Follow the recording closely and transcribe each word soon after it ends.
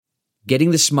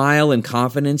Getting the smile and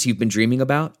confidence you've been dreaming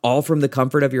about, all from the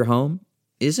comfort of your home,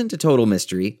 isn't a total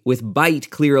mystery with Byte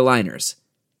clear aligners.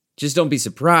 Just don't be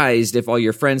surprised if all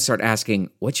your friends start asking,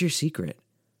 "What's your secret?"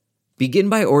 Begin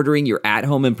by ordering your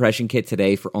at-home impression kit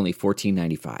today for only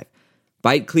 $14.95.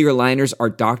 Byte clear aligners are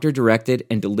doctor-directed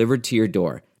and delivered to your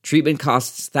door. Treatment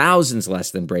costs thousands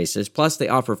less than braces, plus they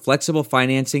offer flexible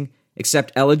financing,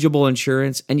 accept eligible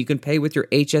insurance, and you can pay with your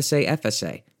HSA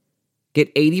FSA. Get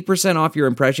 80% off your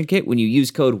impression kit when you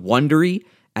use code WONDERY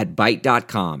at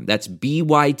Byte.com. That's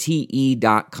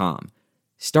BYTE.com.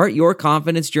 Start your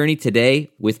confidence journey today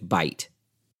with Byte.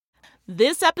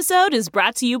 This episode is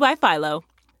brought to you by Philo.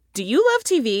 Do you love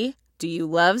TV? Do you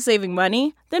love saving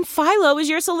money? Then Philo is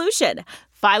your solution.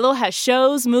 Philo has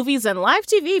shows, movies, and live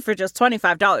TV for just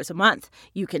 $25 a month.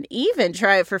 You can even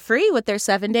try it for free with their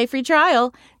 7-day free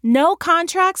trial. No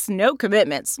contracts, no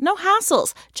commitments, no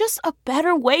hassles. Just a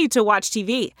better way to watch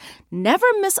TV. Never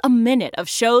miss a minute of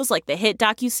shows like the hit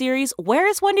docuseries Where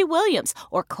is Wendy Williams?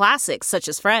 Or classics such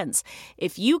as Friends.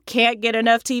 If you can't get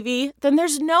enough TV, then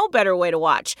there's no better way to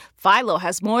watch. Philo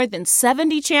has more than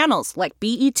 70 channels like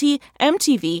BET,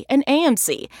 MTV, and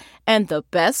AMC. And the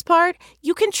best part?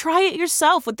 You can try it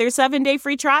yourself with their 7-day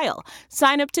free trial.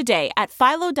 Sign up today at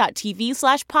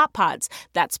philo.tv/poppods.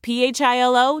 That's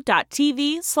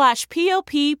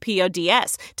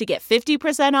philo.tv/POPPODS to get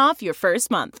 50% off your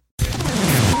first month.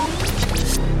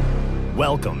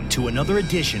 Welcome to another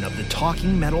edition of the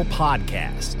Talking Metal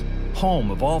Podcast, home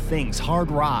of all things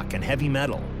hard rock and heavy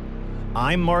metal.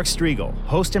 I'm Mark Striegel,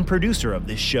 host and producer of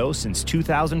this show since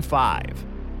 2005.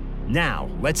 Now,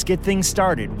 let's get things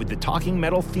started with the Talking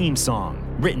Metal theme song,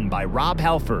 written by Rob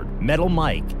Halford, Metal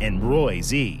Mike, and Roy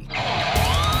Z. Communication,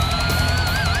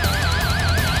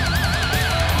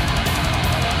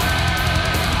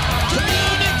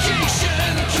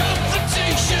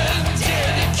 confrontation,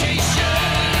 dedication.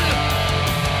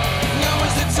 Now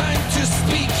is the time to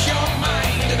speak your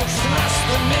mind across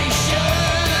the nation.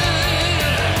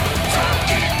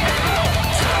 Talking Metal,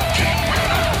 Talking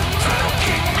Metal,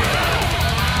 Talking Metal.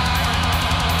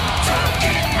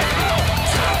 Talking Metal,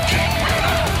 Talking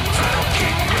Metal,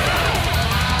 Talking Metal.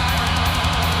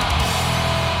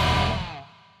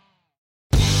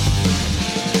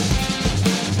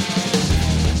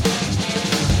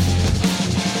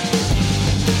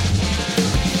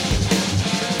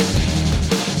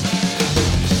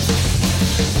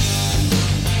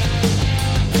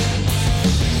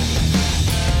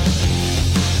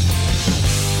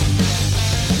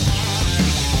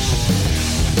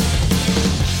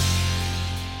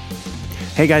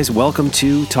 Hey guys, welcome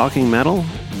to Talking Metal.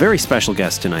 Very special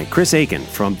guest tonight, Chris Akin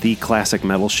from The Classic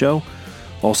Metal Show,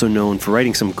 also known for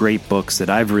writing some great books that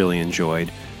I've really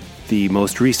enjoyed. The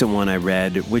most recent one I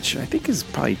read, which I think is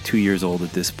probably 2 years old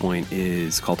at this point,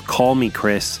 is called Call Me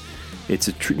Chris. It's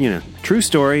a true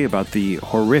story about the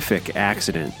horrific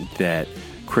accident that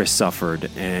Chris suffered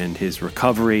and his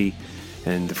recovery.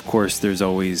 And of course, there's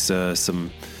always some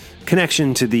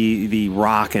connection to the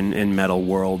rock and metal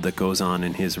world that goes on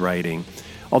in his writing.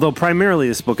 Although primarily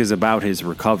this book is about his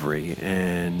recovery,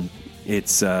 and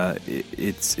it's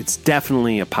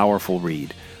definitely a powerful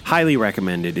read. Highly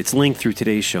recommended. It's linked through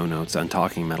today's show notes on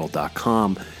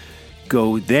talkingmetal.com.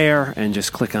 Go there and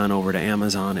just click on over to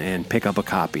Amazon and pick up a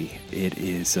copy. It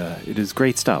is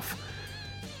great stuff.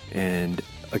 And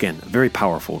again, a very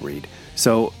powerful read.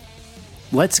 So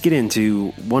let's get into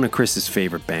one of Chris's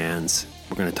favorite bands.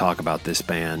 We're going to talk about this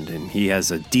band, and he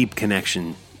has a deep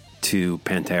connection to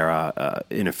Pantera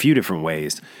in a few different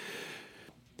ways.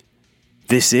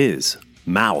 This is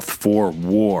Mouth for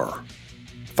War,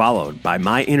 followed by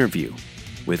my interview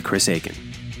with Chris Akin.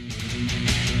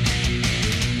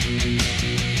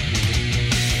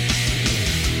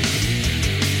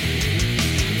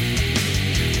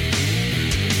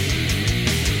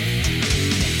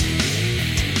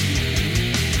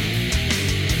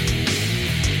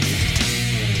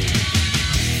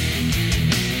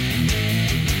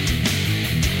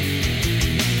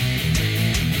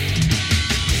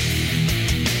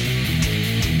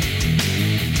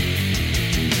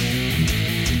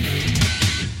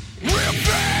 We're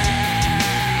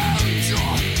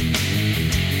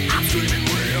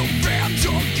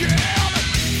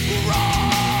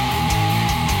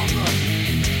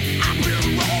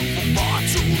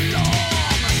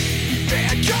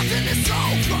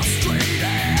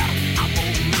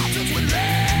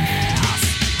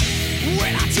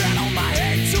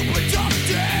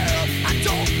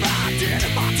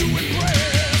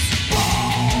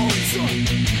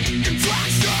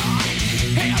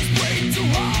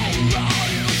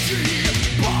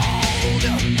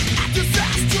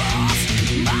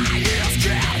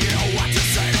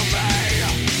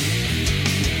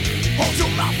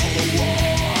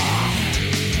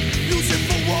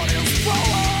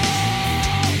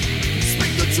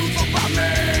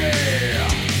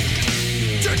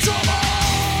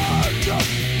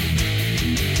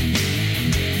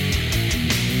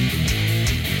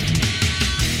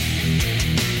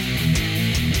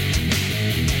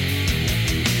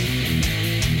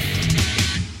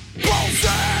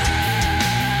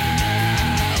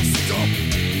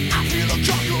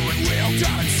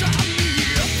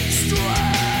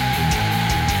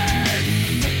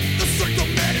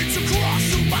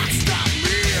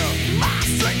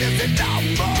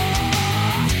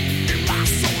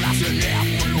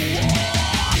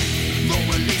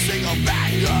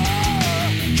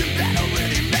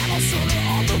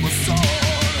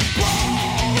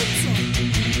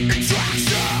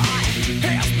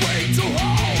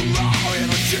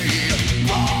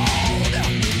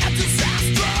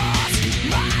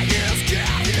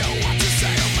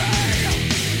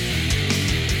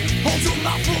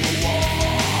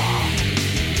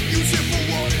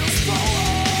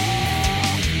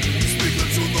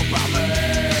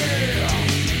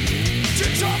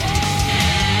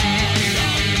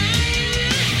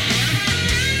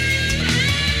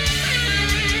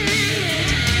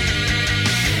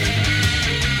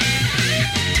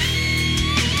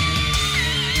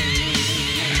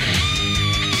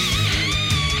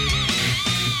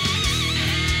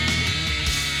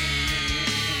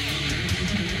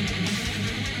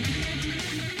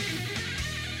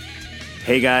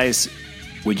Hey guys,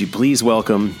 would you please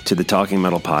welcome to the Talking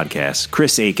Metal podcast,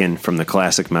 Chris Aiken from the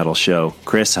Classic Metal Show.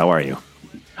 Chris, how are you?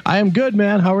 I am good,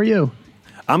 man. How are you?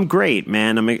 I'm great,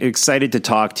 man. I'm excited to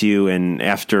talk to you. And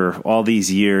after all these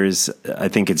years, I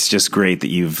think it's just great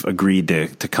that you've agreed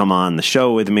to come on the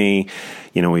show with me.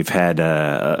 You know, we've had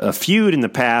a feud in the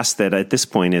past that at this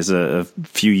point is a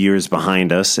few years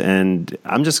behind us. And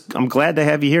I'm glad to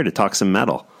have you here to talk some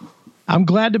metal. I'm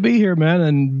glad to be here, man.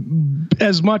 And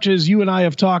as much as you and I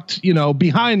have talked,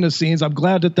 behind the scenes, I'm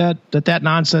glad that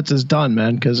nonsense is done,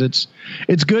 man, because it's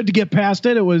good to get past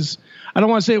it. I don't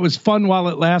want to say it was fun while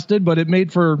it lasted, but it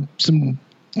made for some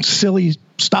silly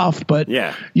stuff. But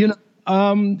yeah, at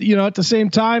the same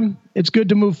time, it's good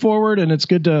to move forward, and it's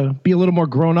good to be a little more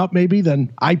grown up maybe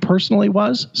than I personally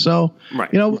was. So,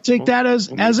 right. We'll take that as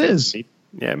is.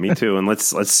 Yeah, me too. And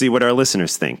let's see what our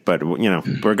listeners think. But,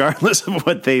 regardless of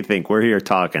what they think, we're here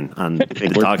talking on the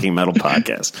Talking Metal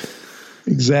podcast.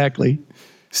 Exactly.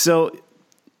 So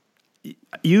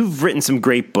you've written some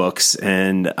great books,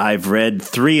 and I've read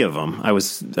 3 of them. I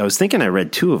was thinking I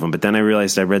read 2 of them, but then I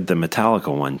realized I read the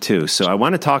Metallica one too. So I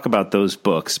want to talk about those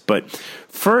books. But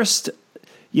first,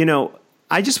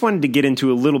 I just wanted to get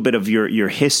into a little bit of your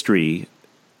history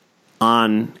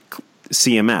on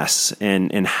CMS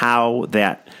and how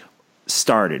that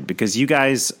started, because you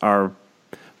guys are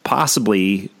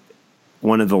possibly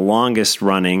one of the longest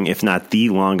running, if not the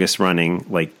longest running,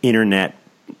 like internet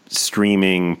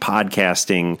streaming,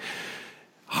 podcasting,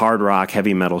 hard rock,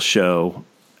 heavy metal show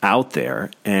out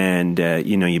there. And,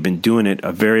 you've been doing it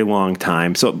a very long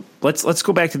time. So let's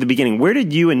go back to the beginning. Where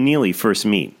did you and Neely first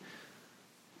meet?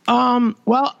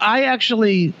 Well,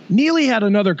 Neely had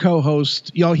another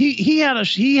co-host. He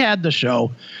had the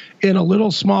show in a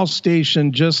little small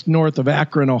station just north of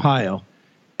Akron, Ohio.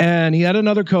 And he had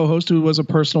another co-host who was a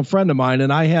personal friend of mine,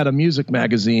 and I had a music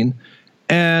magazine.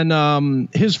 And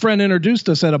his friend introduced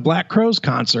us at a Black Crowes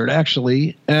concert,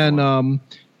 actually. And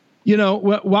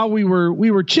while we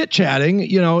were chit-chatting,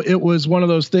 it was one of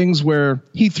those things where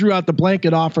he threw out the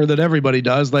blanket offer that everybody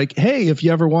does, like, hey, if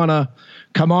you ever want to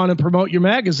come on and promote your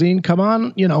magazine, come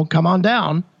on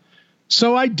down.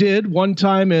 So I did one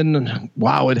time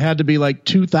it had to be like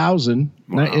 2000.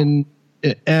 Wow.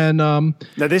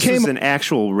 Now this was an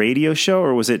actual radio show,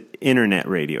 or was it internet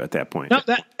radio at that point? No,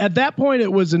 at that point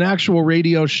it was an actual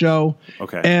radio show.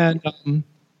 Okay.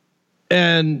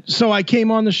 And so I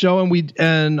came on the show,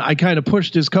 and I kind of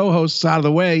pushed his co-hosts out of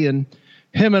the way, and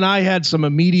him and I had some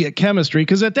immediate chemistry,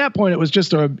 because at that point it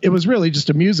was really just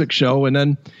a music show. And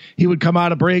then he would come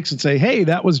out of breaks and say, hey,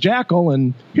 that was Jackal,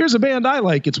 and here's a band I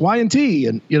like, it's Y&T.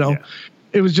 And,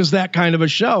 It was just that kind of a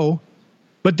show.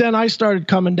 But then I started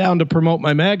coming down to promote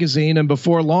my magazine, and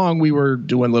before long we were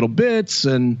doing little bits,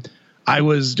 and I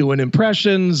was doing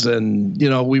impressions, and,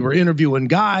 we were interviewing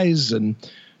guys, and,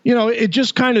 it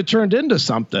just kind of turned into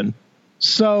something.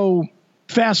 So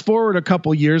fast forward a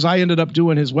couple years, I ended up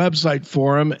doing his website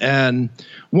for him. And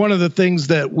one of the things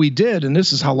that we did, and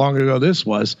this is how long ago this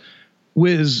was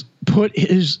put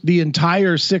the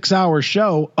entire 6-hour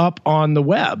show up on the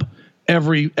web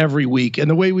every week. And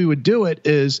the way we would do it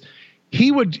is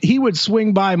he would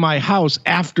swing by my house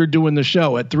after doing the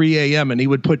show at 3 a.m. and he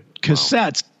would put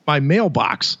cassettes in my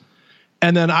mailbox.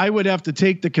 And then I would have to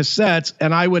take the cassettes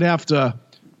and I would have to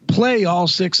play all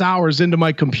 6 hours into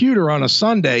my computer on a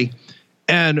Sunday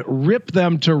and rip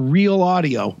them to real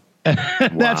audio.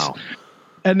 Wow.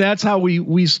 That's how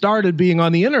we started being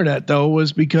on the internet, though,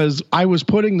 was because I was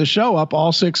putting the show up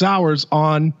all 6 hours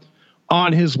on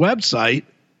his website.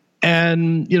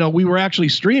 And, we were actually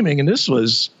streaming, and this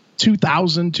was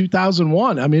 2000,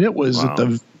 2001. I mean, it was at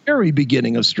the very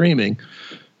beginning of streaming.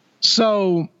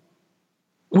 So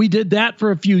we did that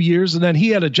for a few years, and then he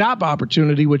had a job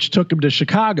opportunity, which took him to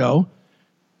Chicago.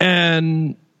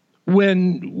 And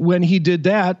when he did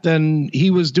that, then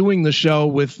he was doing the show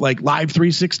with like Live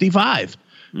 365,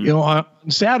 on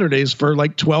Saturdays for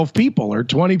like 12 people or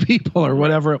 20 people or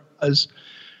whatever it was.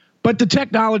 But the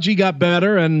technology got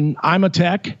better, and I'm a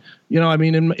tech.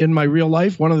 In my real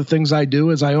life, one of the things I do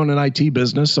is I own an IT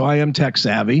business, so I am tech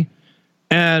savvy.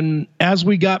 And as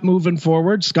we got moving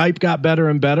forward, Skype got better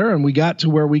and better, and we got to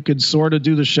where we could sort of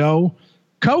do the show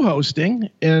co-hosting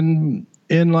in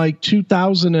like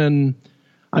 2000 and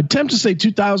I'm tempted to say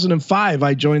 2005.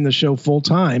 I joined the show full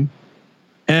time,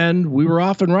 and we were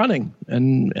off and running,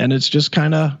 and it's just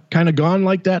kind of gone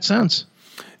like that since.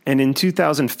 And in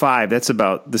 2005, that's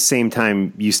about the same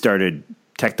time you started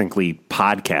technically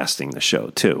podcasting the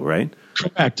show too, right?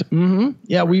 Correct. Mm-hmm.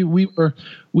 Yeah, we were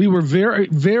very,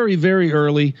 very, very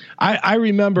early. I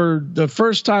remember the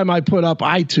first time I put up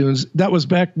iTunes. That was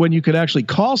back when you could actually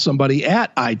call somebody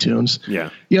at iTunes.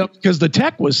 Yeah. Because the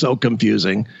tech was so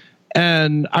confusing.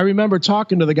 And I remember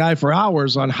talking to the guy for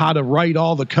hours on how to write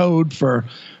all the code for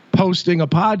posting a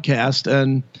podcast.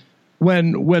 And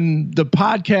when the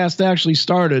podcast actually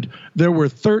started, there were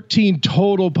 13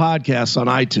 total podcasts on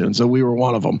iTunes, and we were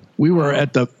one of them. We were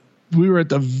at the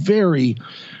very,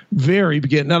 very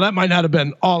beginning. Now, that might not have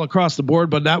been all across the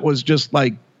board, but that was just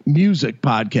like music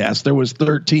podcasts. There was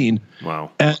 13.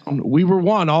 Wow. And we were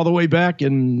one all the way back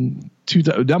in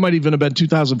that might even have been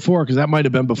 2004, because that might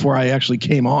have been before I actually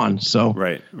came on. So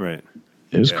right.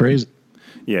 It was crazy.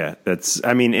 Yeah,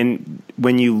 and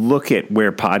when you look at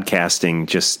where podcasting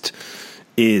just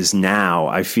is now,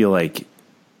 I feel like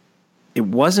it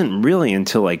wasn't really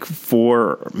until like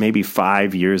 4, maybe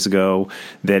 5 years ago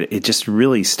that it just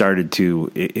really started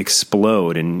to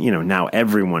explode. And, now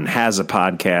everyone has a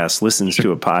podcast, listens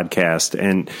to a podcast.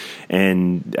 And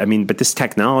I mean, but this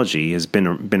technology has been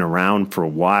around for a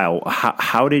while.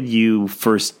 How did you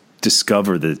first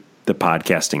discover the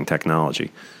podcasting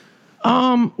technology?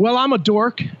 Well, I'm a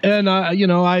dork, and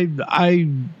I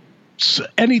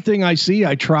anything I see,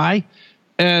 I try.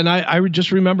 And I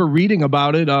just remember reading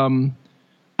about it.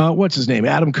 What's his name?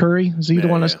 Adam Curry? Is he the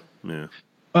one? Yeah.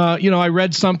 I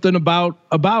read something about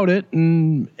it,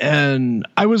 and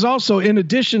I was also, in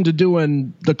addition to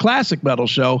doing the classic metal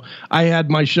show, I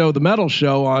had my show, the Metal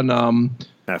Show, on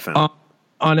FM.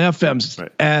 On FMs,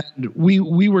 right. And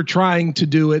we were trying to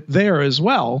do it there as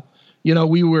well.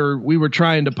 We were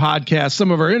trying to podcast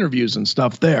some of our interviews and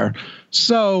stuff there.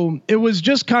 So it was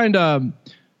just kind of,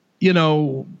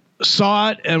 saw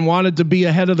it and wanted to be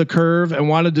ahead of the curve and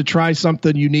wanted to try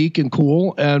something unique and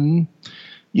cool, and,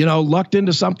 lucked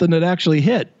into something that actually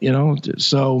hit,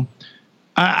 So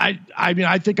I mean,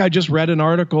 I think I just read an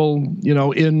article,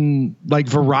 in like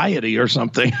Variety or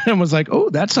something and was like, oh,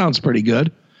 that sounds pretty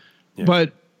good. Yeah.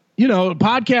 But,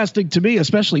 podcasting to me,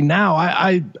 especially now,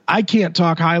 I can't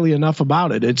talk highly enough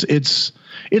about it. It's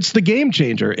the game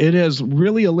changer. It has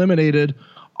really eliminated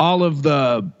all of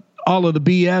the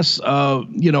BS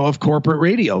of corporate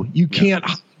radio. You can't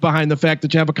hide behind the fact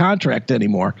that you have a contract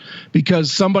anymore,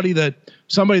 because somebody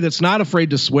that's not afraid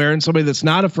to swear and somebody that's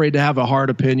not afraid to have a hard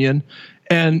opinion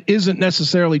and isn't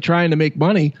necessarily trying to make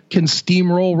money can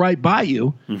steamroll right by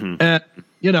you. Mm-hmm. And,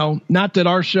 not that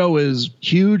our show is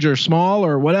huge or small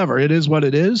or whatever. It is what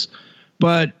it is.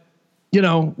 But,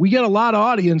 we get a lot of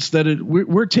audience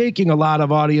we're taking a lot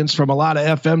of audience from a lot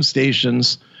of FM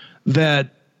stations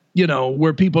that,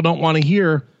 where people don't want to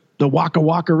hear the Waka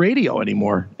Waka radio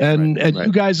anymore. And right.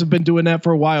 You guys have been doing that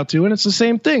for a while too. And it's the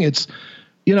same thing. It's,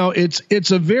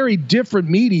 it's a very different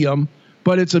medium,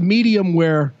 but it's a medium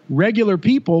where regular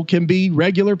people can be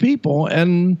regular people.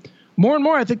 And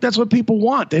more, I think that's what people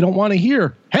want. They don't want to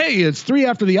hear, hey, it's 3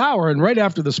 after the hour, and right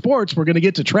after the sports, we're going to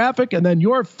get to traffic, and then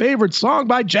your favorite song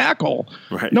by Jackal.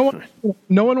 Right. No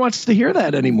one wants to hear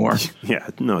that anymore. Yeah,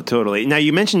 no, totally. Now,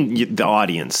 you mentioned the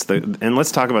audience, and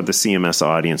let's talk about the CMS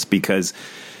audience, because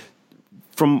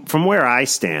from where I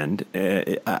stand,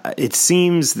 it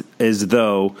seems as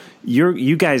though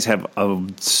you guys have a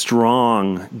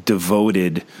strong,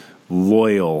 devoted,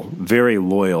 loyal, very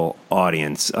loyal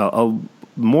audience.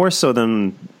 More so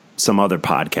than some other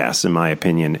podcasts, in my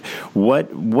opinion. How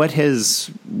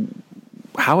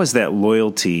has that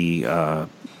loyalty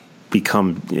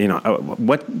become?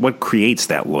 What creates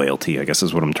that loyalty, I guess,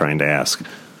 is what I'm trying to ask.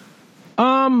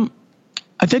 I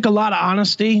think a lot of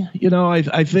honesty.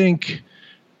 I think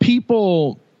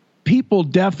people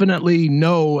definitely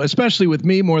know, especially with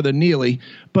me more than Neely,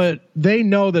 but they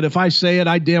know that if I say it,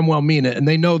 I damn well mean it. And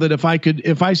they know that if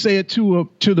I say it to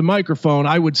the microphone,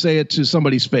 I would say it to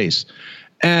somebody's face.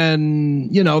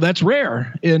 And, that's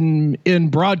rare in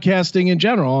broadcasting in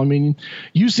general. I mean,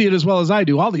 you see it as well as I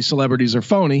do. All these celebrities are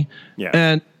phony. Yeah.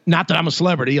 And not that I'm a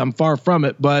celebrity, I'm far from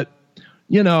it, but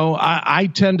I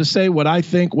tend to say what I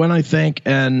think when I think,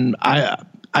 and I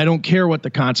don't care what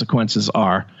the consequences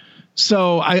are.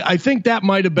 So I think that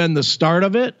might have been the start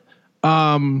of it.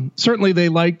 Certainly they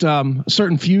liked a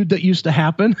certain feud that used to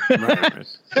happen. Right.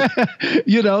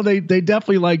 They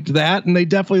definitely liked that, and they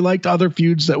definitely liked other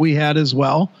feuds that we had as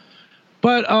well.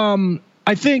 But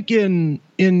I think in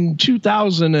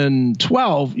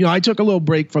 2012, I took a little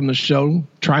break from the show,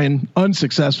 trying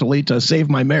unsuccessfully to save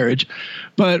my marriage.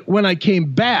 But when I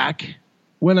came back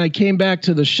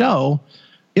to the show,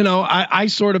 I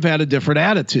sort of had a different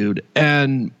attitude.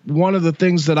 And one of the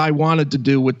things that I wanted to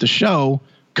do with the show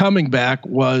coming back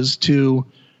was to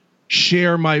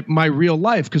share my real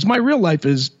life, because my real life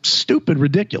is stupid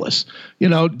ridiculous.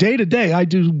 Day to day I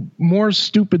do more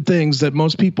stupid things that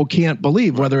most people can't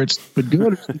believe, whether it's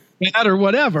good or bad or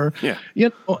whatever.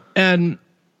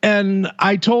 And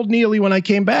I told Neely when I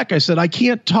came back, I said, I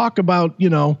can't talk about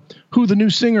who the new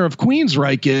singer of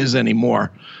Queensryche is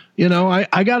anymore.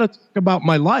 I got to talk about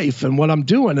my life and what I'm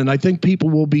doing, and I think people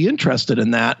will be interested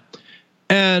in that.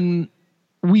 And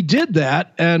we did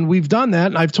that, and we've done that,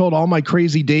 and I've told all my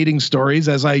crazy dating stories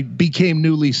as I became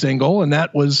newly single, and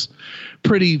that was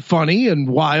pretty funny and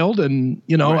wild, and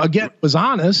again, it was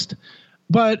honest.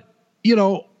 But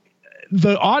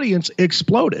the audience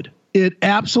exploded. It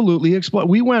absolutely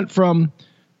exploded. We went from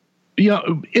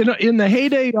in the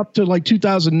heyday up to like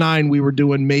 2009, we were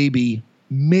doing maybe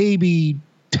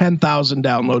 10,000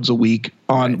 downloads a week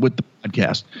with the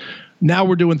podcast. Now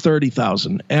we're doing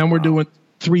 30,000, and we're doing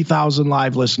 3,000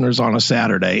 live listeners on a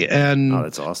Saturday. And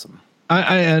that's awesome.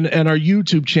 And our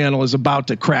YouTube channel is about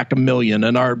to crack 1 million,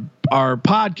 and our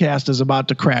podcast is about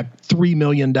to crack 3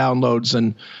 million downloads.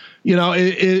 And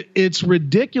it's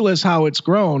ridiculous how it's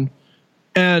grown.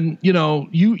 And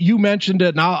you mentioned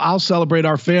it, and I'll celebrate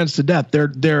our fans to death.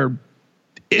 They're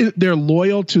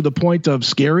loyal to the point of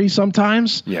scary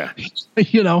sometimes. Yeah.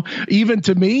 Even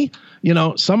to me,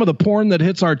 some of the porn that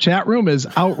hits our chat room is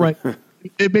outright.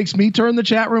 It makes me turn the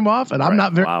chat room off, and I'm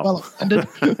not very well offended.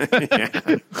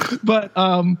 But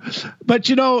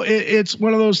it's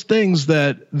one of those things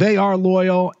that they are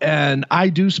loyal, and I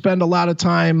do spend a lot of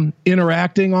time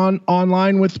interacting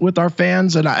online with our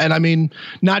fans, and I mean,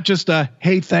 not just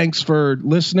hey, thanks for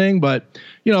listening, but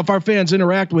if our fans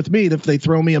interact with me, if they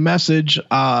throw me a message,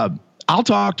 I'll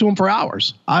talk to them for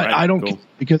hours. I don't care,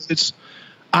 because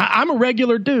I'm a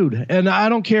regular dude, and I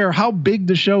don't care how big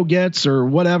the show gets or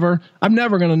whatever. I'm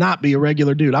never going to not be a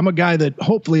regular dude. I'm a guy that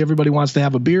hopefully everybody wants to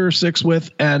have a beer or six with,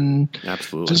 and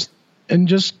absolutely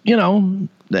and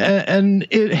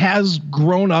it has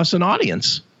grown us an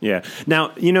audience. Yeah.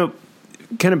 Now,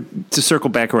 kind of to circle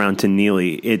back around to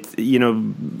Neely,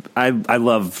 I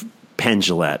love Penn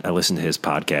Jillette. I listen to his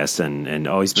podcast and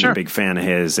always been a big fan of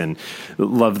his, and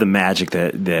love the magic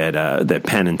that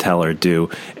Penn and Teller do.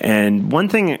 And one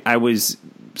thing I was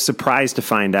surprised to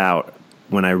find out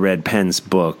when I read Penn's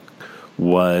book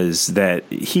was that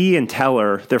he and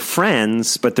Teller, they're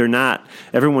friends, but they're not.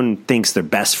 Everyone thinks they're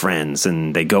best friends,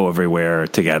 and they go everywhere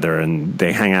together and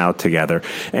they hang out together.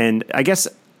 And I guess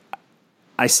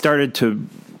I started to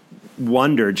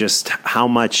wonder just how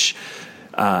much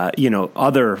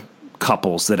other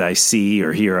couples that I see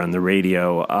or hear on the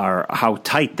radio are how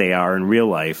tight they are in real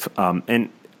life. And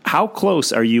how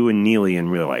close are you and Neely in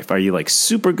real life? Are you like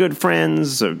super good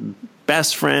friends or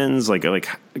best friends? Like,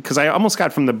 because I almost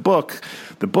got from the books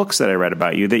that I read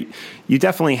about you, that you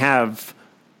definitely have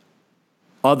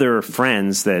other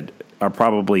friends that are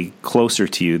probably closer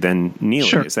to you than Neely.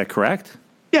 Sure. Is that correct?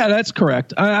 Yeah, that's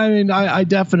correct. I mean, I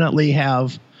definitely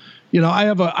have. I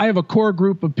have a core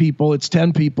group of people. It's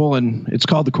 10 people, and it's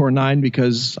called the Core 9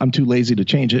 because I'm too lazy to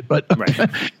change it. But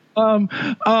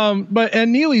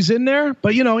and Neely's in there,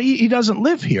 but he doesn't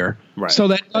live here, right. So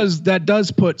that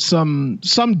does put some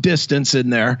distance in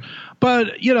there. But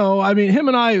I mean, him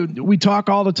and we talk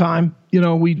all the time.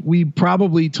 We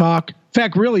probably talk. In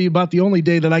fact, really, about the only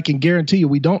day that I can guarantee you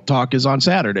we don't talk is on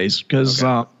Saturdays, because.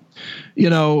 Okay.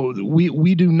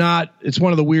 We do not. It's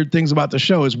one of the weird things about the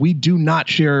show is we do not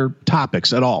share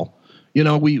topics at all.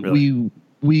 We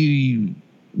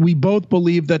both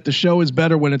believe that the show is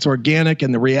better when it's organic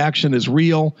and the reaction is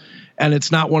real, and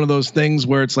it's not one of those things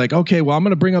where it's like, okay, well, I'm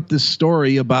going to bring up this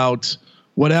story about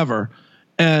whatever,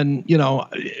 and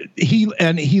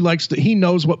he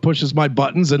knows what pushes my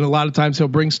buttons, and a lot of times he'll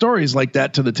bring stories like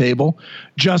that to the table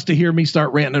just to hear me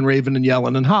start ranting and raving and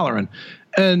yelling and hollering.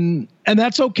 And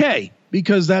that's okay,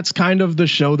 because that's kind of the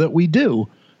show that we do.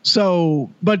 So,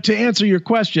 but to answer your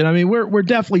question, I mean, we're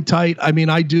definitely tight. I mean,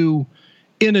 I do,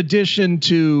 in addition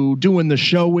to doing the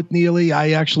show with Neely,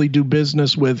 I actually do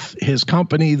business with his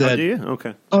company. That, oh, do you?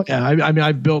 Okay. Oh yeah. I mean,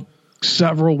 I've built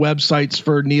several websites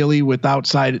for Neely with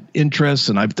outside interests,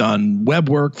 and I've done web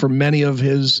work for many of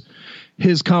his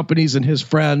companies and his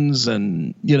friends,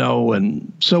 and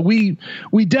and so we're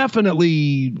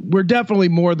definitely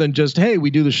more than just, hey,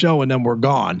 we do the show and then we're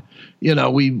gone.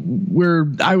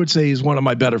 I would say he's one of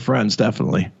my better friends,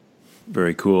 definitely.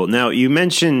 Very cool. Now, you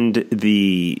mentioned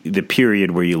the period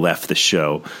where you left the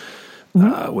show,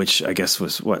 which I guess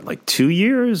was like 2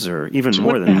 years or even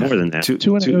more than that.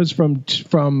 It was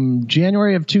from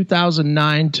January of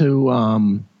 2009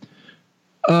 to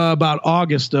about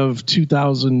August of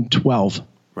 2012.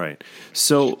 Right.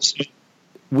 So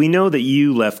we know that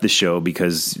you left the show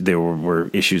because there were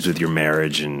issues with your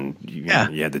marriage, and you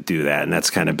had to do that, and that's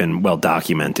kind of been well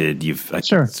documented. You've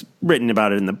written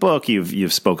about it in the book.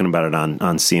 You've spoken about it on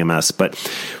CMS. But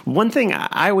one thing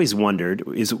I always wondered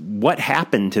is what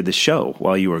happened to the show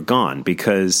while you were gone,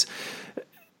 because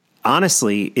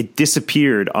honestly, it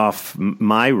disappeared off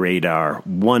my radar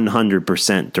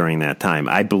 100% during that time.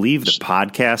 I believe the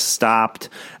podcast stopped.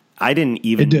 I didn't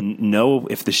even know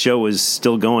if the show was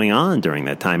still going on during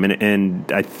that time.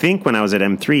 And I think when I was at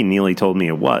M3, Neely told me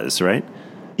it was, right?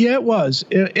 Yeah, it was.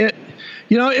 It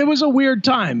was a weird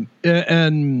time.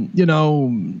 And,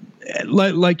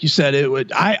 like you said,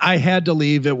 I had to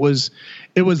leave. It was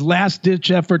last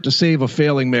ditch effort to save a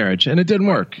failing marriage, and it didn't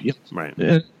work.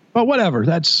 Right. But whatever,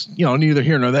 that's, neither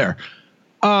here nor there.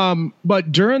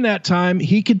 But during that time,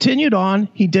 he continued on.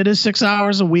 He did his 6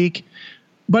 hours a week.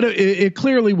 But it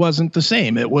clearly wasn't the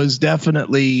same. It was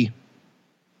definitely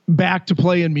back to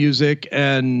playing music,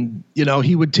 and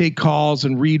he would take calls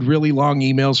and read really long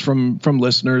emails from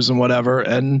listeners and whatever,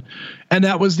 and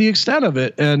that was the extent of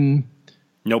it. And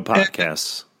no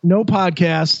podcasts,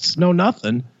 no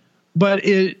nothing. But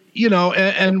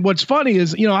and what's funny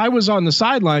is I was on the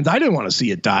sidelines. I didn't want to see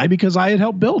it die because I had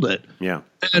helped build it. Yeah.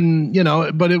 And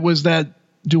but it was that: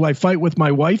 do I fight with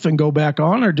my wife and go back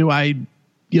on, or do I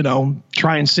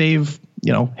try and save,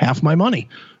 half my money?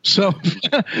 So,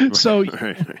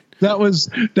 right. that was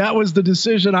the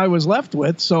decision I was left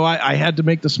with. So I had to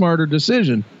make the smarter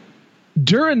decision.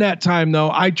 During that time, though,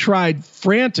 I tried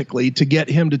frantically to get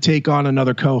him to take on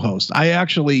another co-host. I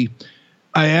actually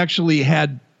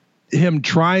had him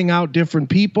trying out different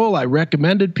people. I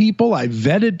recommended people. I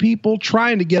vetted people,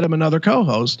 trying to get him another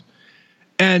co-host.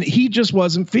 And he just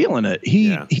wasn't feeling it.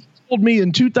 He told me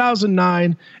in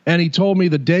 2009, and he told me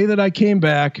the day that I came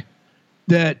back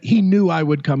that he knew I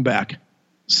would come back.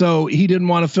 So he didn't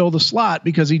want to fill the slot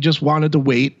because he just wanted to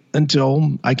wait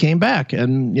until I came back.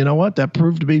 And you know what? That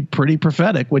proved to be pretty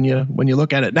prophetic when you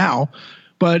look at it now.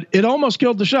 But it almost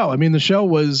killed the show. I mean, the show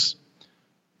was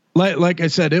like I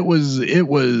said, it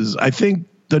was I think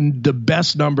the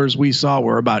best numbers we saw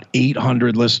were about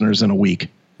 800 listeners in a week.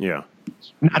 Yeah.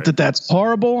 Not that that's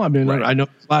horrible. I mean, right. I know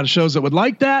a lot of shows that would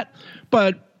like that,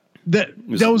 but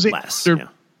those less,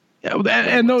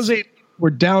 and those 8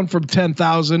 were down from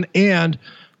 10,000, and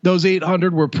those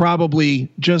 800 were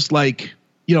probably just like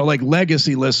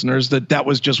legacy listeners that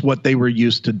was just what they were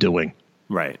used to doing.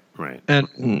 Right.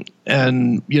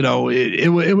 And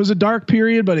it was a dark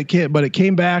period, but it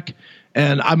came back,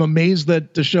 and I'm amazed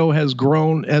that the show has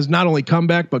not only come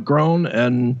back but grown,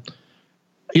 and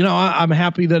I'm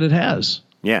happy that it has.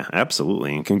 Yeah,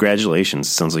 absolutely. And congratulations.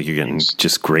 It sounds like you're getting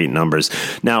just great numbers.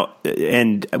 Now,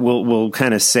 and we'll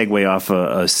kind of segue off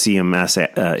a CMS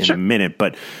in a minute,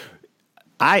 but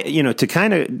to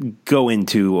kind of go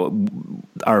into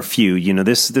our feud,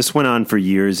 this went on for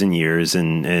years and years,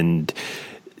 and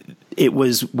it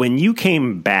was when you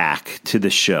came back to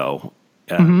the show,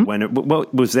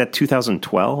 what was that,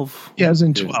 2012? Yeah, it was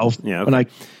in 12. Yeah. Okay.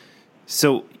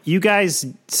 So you guys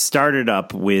started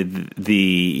up with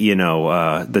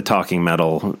the Talking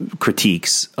Metal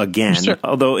critiques again, sure.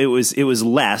 Although it was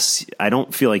less. I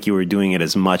don't feel like you were doing it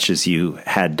as much as you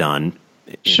had done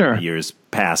in years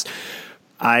past.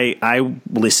 I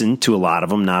listened to a lot of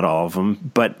them, not all of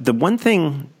them, but the one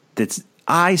thing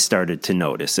I started to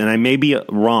notice, and I may be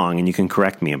wrong, and you can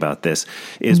correct me about this,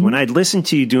 is when I'd listened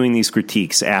to you doing these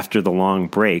critiques after the long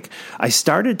break, I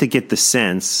started to get the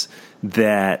sense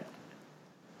that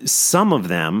some of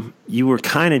them, you were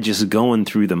kind of just going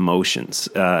through the motions,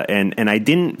 and I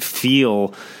didn't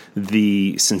feel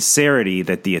the sincerity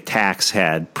that the attacks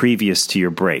had previous to your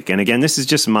break. And again, this is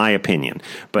just my opinion,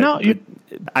 but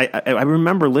I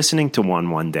remember listening to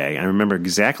one day. I remember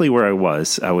exactly where I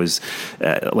was. I was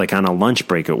like on a lunch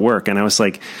break at work, and I was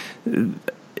like,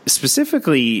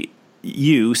 specifically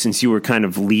you, since you were kind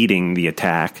of leading the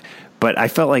attack, but I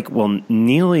felt like, well,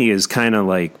 Neely is kind of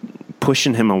like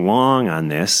pushing him along on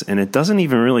this, and it doesn't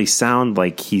even really sound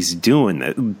like he's doing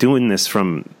this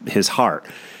from his heart.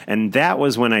 And that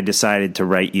was when I decided to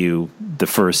write you the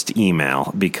first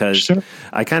email, because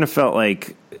I kind of felt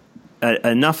like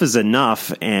enough is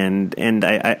enough, and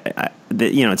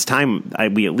it's time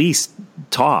we at least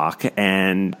talk.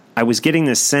 And I was getting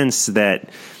this sense that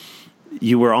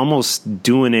you were almost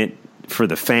doing it for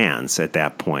the fans at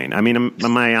that point. I mean,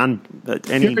 am I on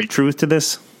any truth to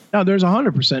this? No, there's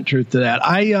 100% truth to that.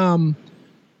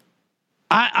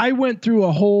 I went through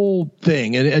a whole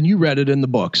thing, and you read it in the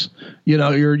books.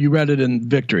 You read it in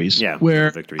Victories,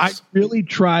 where Victories. I really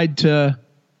tried to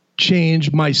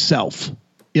change myself,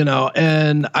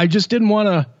 and I just didn't want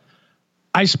to.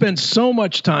 I spent so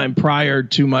much time prior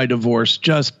to my divorce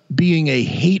just being a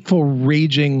hateful,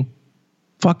 raging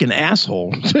fucking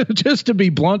asshole, just to be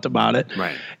blunt about it.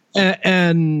 Right.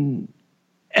 And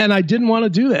I didn't want to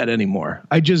do that anymore.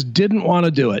 I just didn't want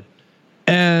to do it.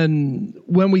 And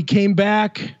when we came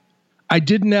back, I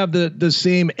didn't have the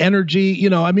same energy. You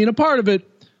know, I mean,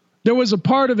 there was a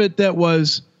part of it that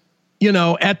was, you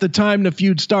know, at the time the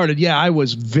feud started, yeah, I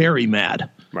was very mad.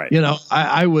 Right. You know,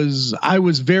 I was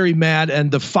very mad,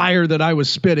 and the fire that I was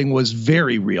spitting was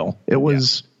very real. It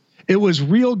was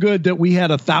real good that we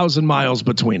had 1,000 miles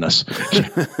between us.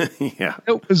 Yeah.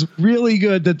 It was really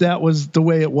good that was the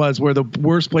way it was, where the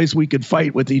worst place we could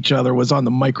fight with each other was on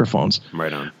the microphones.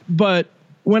 Right on. But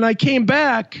when I came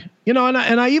back, you know,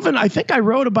 I think I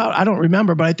wrote about, I don't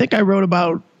remember, but I think I wrote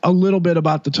about a little bit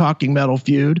about the Talking Metal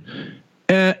feud.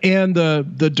 And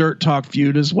the Dirt Talk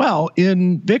feud as well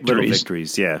in Victories. Little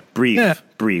victories, yeah.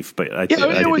 Brief, but I did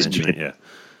mention it, yeah.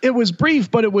 It was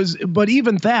brief, but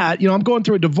even that, you know, I'm going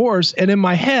through a divorce, and in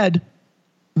my head,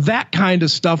 that kind of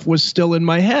stuff was still in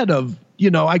my head of,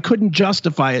 you know, I couldn't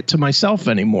justify it to myself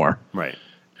anymore. Right.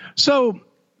 So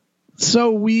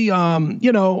we,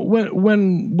 you know,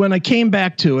 when I came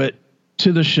back to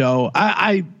the show,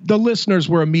 the listeners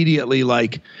were immediately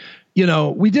like, you know,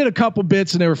 we did a couple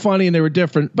bits and they were funny and they were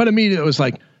different, but immediately it was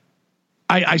like,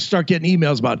 I start getting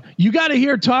emails about, you got to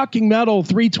hear Talking Metal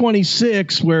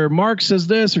 326 where Mark says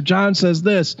this or John says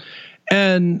this.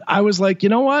 And I was like, you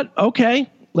know what? Okay,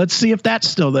 let's see if that's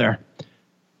still there.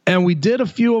 And we did a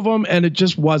few of them and it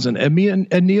just wasn't. And me and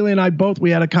Neely and I both,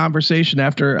 we had a conversation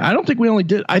after, I think we only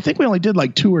did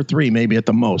like 2 or 3 maybe at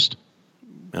the most.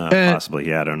 Possibly.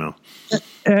 Yeah. I don't know.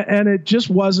 And it just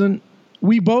wasn't,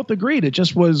 we both agreed. It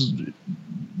just was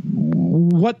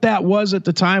what that was at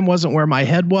the time wasn't where my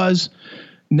head was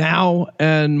now.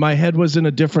 And my head was in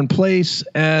a different place.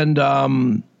 And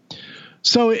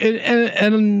so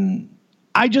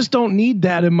I just don't need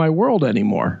that in my world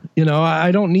anymore. You know, I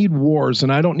don't need wars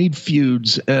and I don't need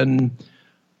feuds. And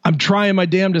I'm trying my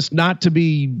damnedest not to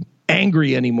be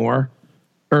angry anymore,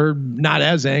 or not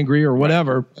as angry or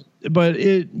whatever. But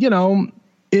it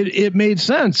made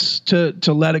sense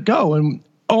to let it go. And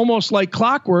almost like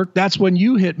clockwork, that's when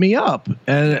you hit me up.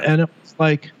 And it was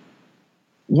like,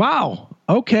 wow,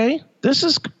 okay, this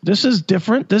is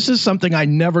different. This is something I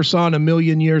never saw in a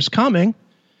million years coming.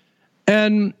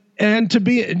 And to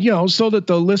be, you know, so that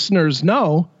the listeners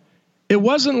know, it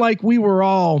wasn't like we were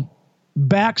all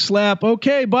backslap,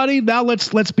 okay, buddy, now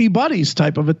let's be buddies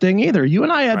type of a thing either. You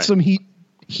and I had some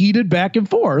heated back and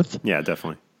forth. Yeah,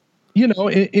 definitely. You know,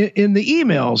 in the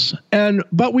emails,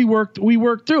 but we worked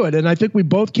through it. And I think we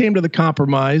both came to the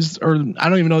compromise, or I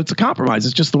don't even know it's a compromise.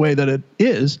 It's just the way that it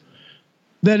is,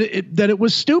 that it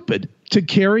was stupid to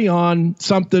carry on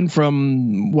something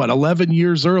from 11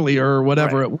 years earlier or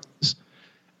whatever it was.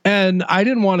 And I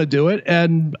didn't want to do it.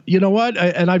 And you know what?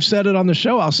 And I've said it on the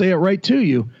show. I'll say it right to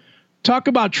you. Talk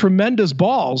about tremendous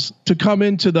balls to come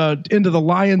into the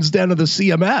lion's den of the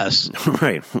CMS.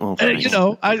 Right. Well, you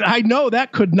know, I know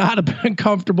that could not have been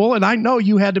comfortable. And I know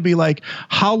you had to be like,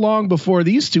 how long before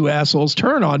these two assholes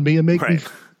turn on me and make me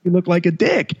look like a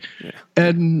dick? Yeah.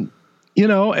 And, you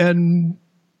know, and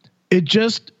it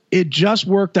just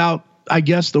worked out, I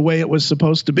guess, the way it was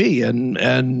supposed to be.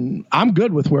 And I'm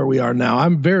good with where we are now.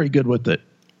 I'm very good with it.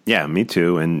 Yeah, me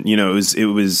too. And, you know, it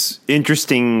was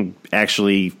interesting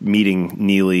actually meeting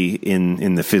Neely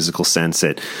in the physical sense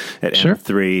at sure.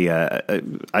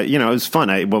 M3. You know, it was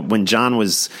fun. When John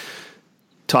was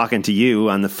talking to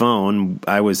you on the phone,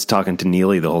 I was talking to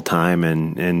Neely the whole time,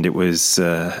 and it was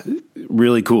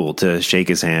really cool to shake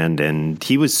his hand. And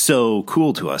he was so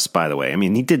cool to us, by the way. I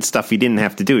mean, he did stuff he didn't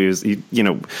have to do. You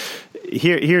know,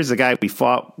 here's a guy we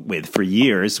fought with for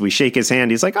years. We shake his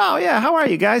hand. He's like, oh, yeah, how are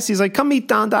you guys? He's like, come meet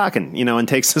Don Dokken, you know, and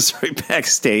takes us right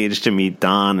backstage to meet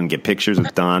Don and get pictures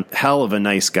with Don. Hell of a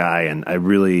nice guy, and I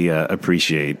really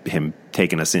appreciate him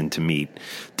taking us in to meet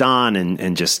Don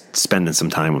and just spending some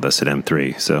time with us at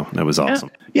M3. So that was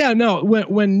awesome. Yeah, no,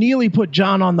 when Neely put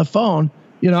John on the phone,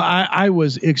 you know, I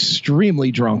was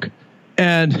extremely drunk.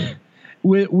 And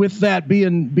with that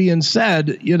being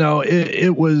said, you know,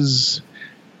 it was...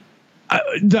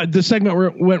 the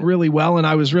segment went really well, and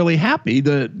I was really happy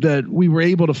that we were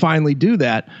able to finally do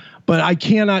that. But I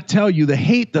cannot tell you the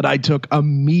hate that I took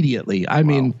immediately. I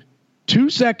mean, 2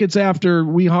 seconds after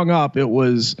we hung up, it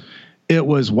was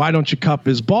why don't you cup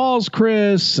his balls,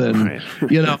 Chris? And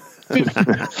you know,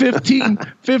 15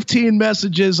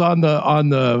 messages on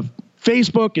the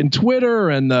Facebook and Twitter,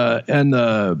 and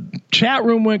the chat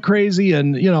room went crazy,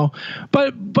 and you know,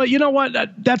 but you know what?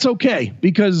 That's okay,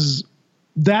 because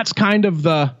that's kind of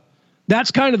the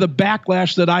that's kind of the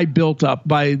backlash that I built up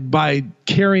by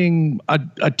carrying a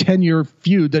 10-year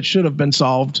feud that should have been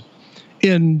solved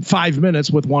in 5 minutes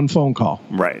with one phone call.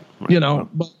 Right.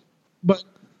 But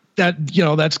that,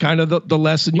 that's kind of the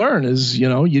lesson you learn is,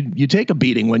 you take a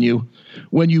beating when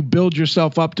you build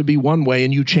yourself up to be one way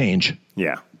and you change.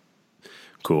 Yeah.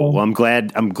 Cool. Well, I'm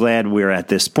glad we're at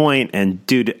this point. And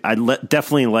dude, I'd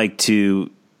definitely like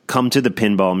to come to the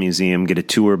Pinball Museum, get a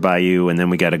tour by you, and then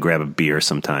we got to grab a beer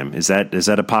sometime. Is that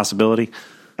a possibility?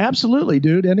 Absolutely,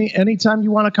 dude. Anytime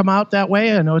you want to come out that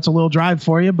way, I know it's a little drive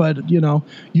for you, but you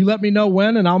let me know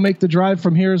when, and I'll make the drive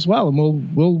from here as well,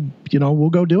 and we'll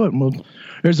go do it. And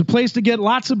there's a place to get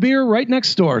lots of beer right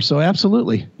next door, so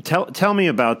absolutely. Tell me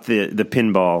about the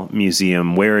Pinball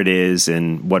Museum, where it is,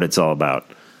 and what it's all about.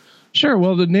 Sure.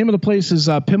 Well, the name of the place is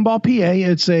Pinball PA.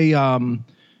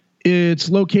 It's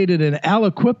located in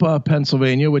Aliquippa,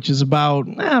 Pennsylvania, which is about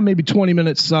maybe 20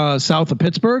 minutes south of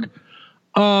Pittsburgh.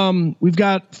 We've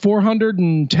got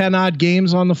 410 odd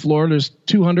games on the floor. There's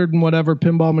 200 and whatever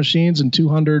pinball machines and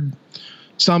 200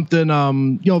 something,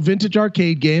 vintage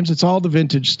arcade games. It's all the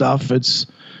vintage stuff.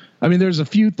 There's a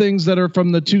few things that are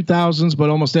from the 2000s, but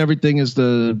almost everything is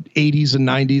the 80s and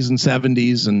 90s and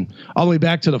 70s and all the way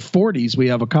back to the 40s. We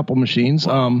have a couple machines.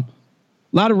 A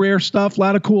lot of rare stuff, a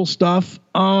lot of cool stuff.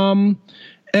 And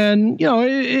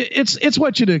it's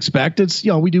what you'd expect. It's,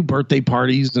 we do birthday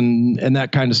parties and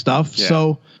that kind of stuff. Yeah.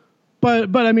 So, but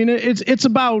it's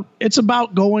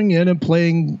about going in and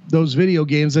playing those video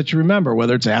games that you remember,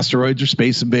 whether it's Asteroids or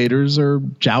Space Invaders or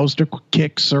Joust or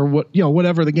Kicks or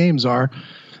whatever the games are.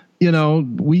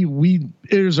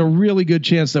 There's a really good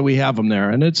chance that we have them there,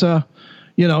 and it's a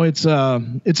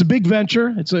big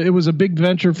venture. It was a big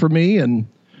venture for me, and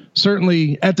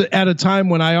certainly at a time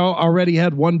when I already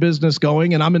had one business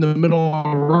going, and I'm in the middle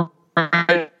of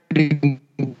writing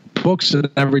books and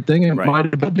everything. It might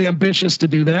have been ambitious to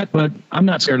do that, but I'm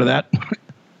not scared of that.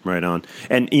 Right on.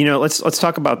 And let's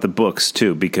talk about the books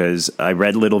too, because I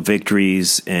read Little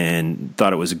Victories and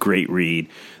thought it was a great read.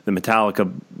 The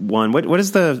Metallica one. What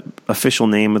is the official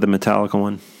name of the Metallica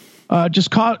one?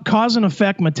 Just Cause and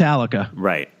Effect Metallica.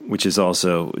 Right, which is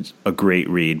also a great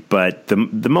read. But the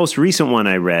most recent one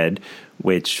I read,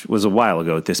 which was a while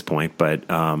ago at this point, but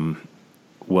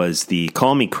was the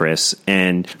Call Me Chris.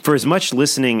 And for as much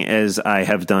listening as I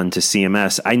have done to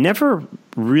CMS, I never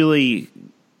really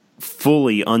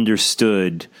fully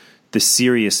understood the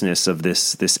seriousness of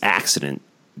this accident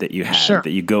that you had, sure,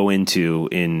 that you go into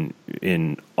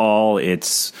in all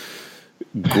its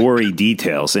gory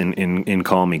details in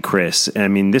Call Me Chris. I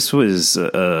mean, this was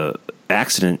a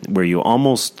accident where you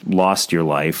almost lost your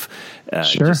life.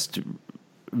 Sure. Just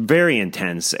very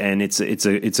intense, and it's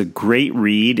a great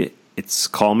read. It's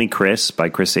Call Me Chris by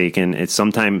Chris Aiken. It's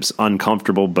sometimes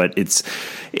uncomfortable, but it's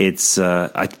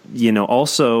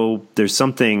also there's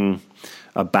something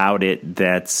about it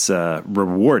that's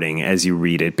rewarding as you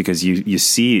read it, because you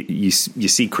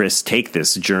see Chris take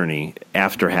this journey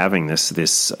after having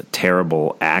this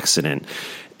terrible accident.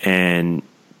 And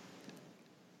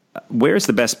where's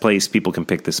the best place people can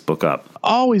pick this book up?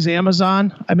 Always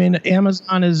Amazon. I mean,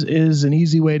 Amazon is an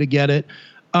easy way to get it.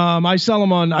 I sell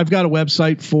them I've got a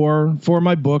website for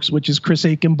my books, which is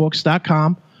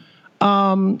chrisaikenbooks.com.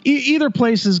 Either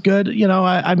place is good.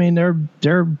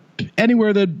 They're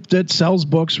anywhere that sells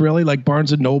books, really. Like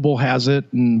Barnes and Noble has it,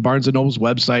 and Barnes and Noble's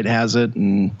website has it,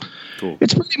 and cool.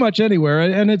 It's pretty much anywhere.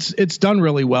 And it's done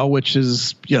really well, which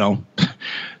is,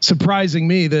 surprising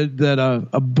me that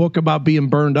a book about being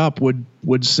burned up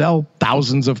would sell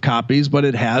thousands of copies, but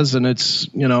it has, and it's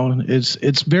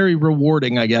very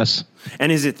rewarding, I guess.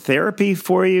 And is it therapy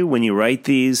for you when you write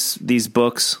these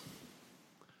books?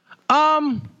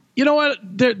 You know what?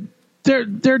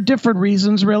 They're different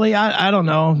reasons, really. I don't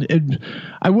know.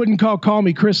 I wouldn't call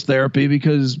me Chris therapy,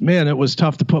 because, man, it was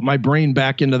tough to put my brain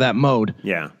back into that mode.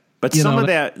 Yeah. But some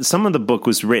of the book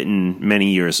was written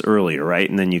many years earlier, right?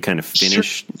 And then you kind of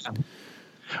finished. Sure.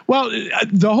 Well,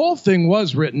 the whole thing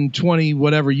was written 20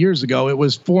 whatever years ago. It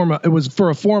was for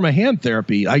a form of hand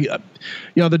therapy.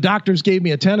 The doctors gave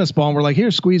me a tennis ball and were like,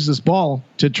 "Here, squeeze this ball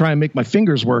to try and make my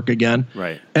fingers work again."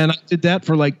 Right. And I did that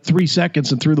for like 3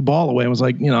 seconds and threw the ball away. I was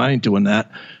like, I ain't doing that.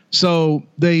 So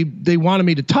they wanted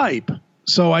me to type.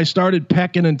 So I started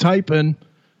pecking and typing,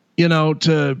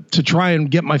 to try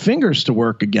and get my fingers to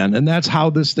work again. And that's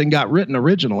how this thing got written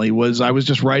originally. I was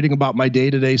just writing about my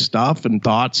day-to-day stuff and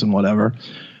thoughts and whatever.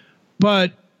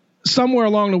 But somewhere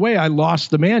along the way, I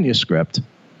lost the manuscript.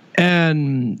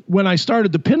 And when I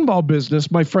started the pinball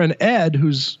business, my friend Ed,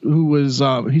 he's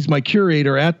my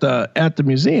curator at the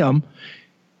museum,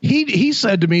 he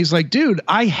said to me, he's like, "Dude,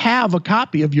 I have a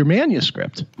copy of your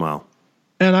manuscript." Wow.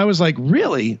 And I was like,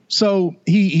 really? So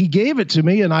he gave it to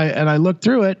me, and I looked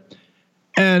through it,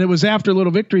 and it was after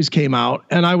Little Victories came out,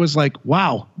 and I was like,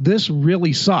 wow, this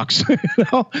really sucks.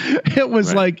 It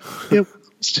was like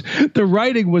the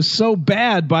writing was so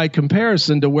bad by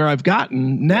comparison to where I've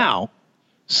gotten now.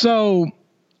 So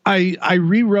I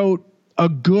rewrote a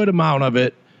good amount of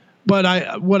it.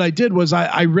 But what I did was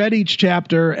I read each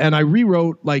chapter, and I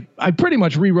pretty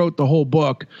much rewrote the whole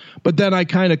book, but then I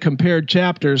kind of compared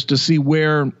chapters to see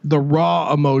where the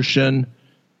raw emotion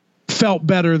felt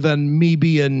better than me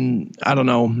being, I don't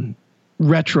know,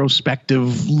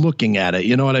 retrospective looking at it.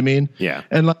 You know what I mean? Yeah.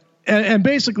 And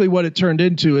basically what it turned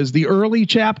into is the early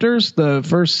chapters, the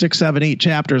first 6, 7, 8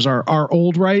 chapters are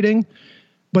old writing,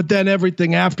 but then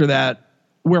everything after that,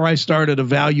 where I started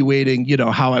evaluating,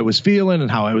 how I was feeling and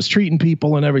how I was treating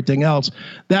people and everything else,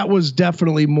 that was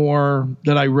definitely more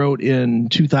that I wrote in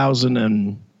 2000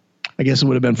 and I guess it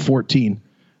would have been 14.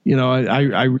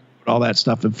 I wrote all that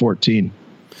stuff in 14.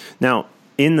 Now,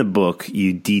 in the book,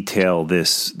 you detail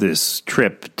this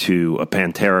trip to a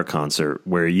Pantera concert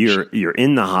where you're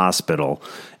in the hospital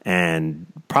and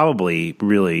probably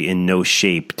really in no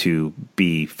shape to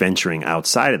be venturing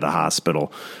outside of the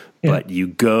hospital, but you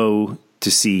go to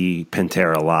see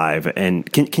Pantera live.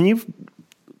 And can you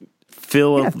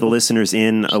fill the listeners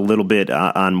in a little bit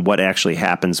on what actually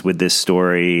happens with this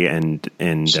story and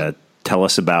tell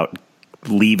us about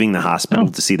leaving the hospital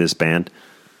to see this band?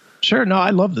 Sure. No, I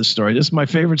love this story. This is my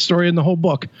favorite story in the whole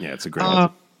book. Yeah, it's a great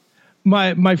one.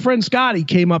 My friend Scotty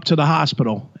came up to the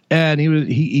hospital, and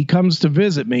he comes to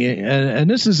visit me, and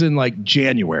this is in like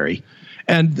January.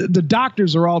 And the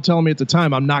doctors are all telling me at the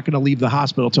time I'm not going to leave the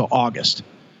hospital till August.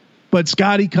 But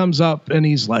Scotty comes up and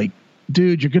he's like,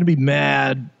 dude, you're going to be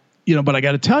mad, but I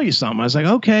got to tell you something. I was like,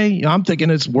 okay, I'm thinking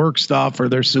it's work stuff or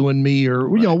they're suing me or,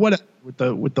 what with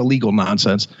the legal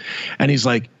nonsense. And he's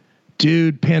like,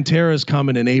 dude, Pantera's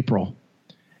coming in April.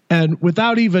 And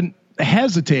without even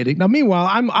hesitating. Now, meanwhile,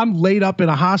 I'm laid up in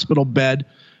a hospital bed,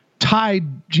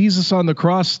 tied Jesus on the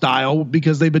cross style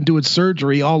because they've been doing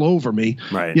surgery all over me.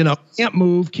 Right. Can't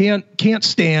move, can't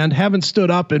stand, haven't stood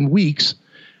up in weeks.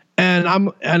 And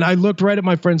I looked right at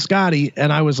my friend Scotty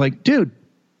and I was like, dude,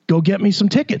 go get me some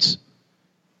tickets.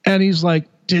 And he's like,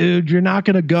 dude, you're not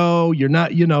going to go. You're not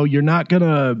going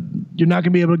to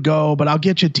be able to go, but I'll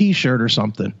get you a t-shirt or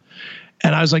something.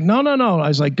 And I was like, no. I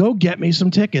was like, go get me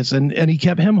some tickets. And he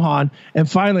kept him on.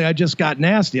 And finally I just got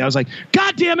nasty. I was like,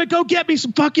 God damn it, go get me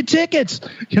some fucking tickets.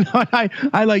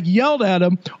 I like yelled at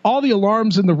him. All the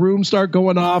alarms in the room start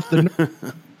going off.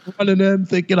 The running in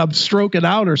thinking I'm stroking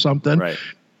out or something. Right.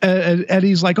 And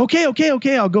he's like, okay,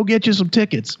 I'll go get you some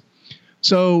tickets.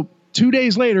 So 2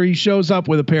 days later, he shows up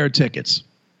with a pair of tickets.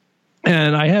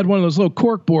 And I had one of those little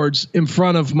cork boards in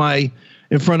front of my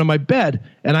bed.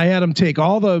 And I had him take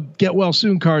all the get well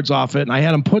soon cards off it. And I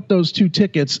had him put those 2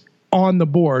 tickets on the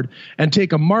board and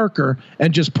take a marker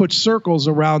and just put circles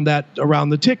around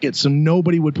the tickets. So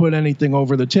nobody would put anything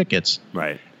over the tickets.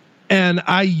 Right. And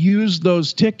I used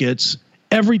those tickets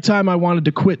every time I wanted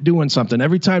to quit doing something,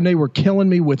 every time they were killing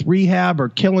me with rehab or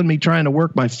killing me trying to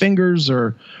work my fingers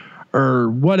or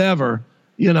whatever,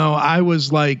 I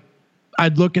was like,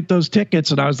 I'd look at those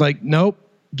tickets and I was like, nope,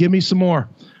 give me some more.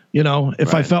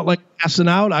 If I felt like passing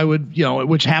out, I would,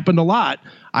 which happened a lot.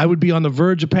 I would be on the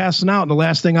verge of passing out. And the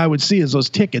last thing I would see is those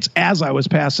tickets as I was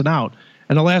passing out.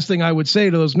 And the last thing I would say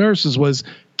to those nurses was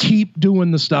keep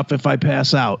doing the stuff if I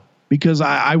pass out, because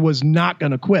I was not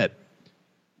going to quit.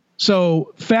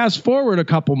 So fast forward a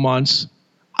couple months,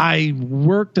 I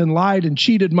worked and lied and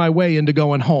cheated my way into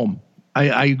going home.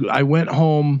 I went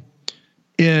home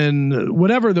in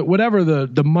whatever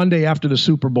the Monday after the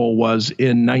Super Bowl was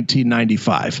in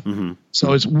 1995. Mm-hmm.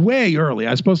 So it's way early.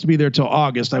 I was supposed to be there till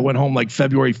August. I went home like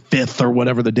February 5th or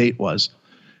whatever the date was.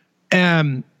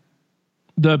 And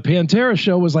the Pantera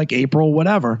show was like April,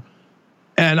 whatever.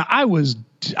 And I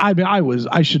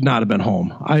should not have been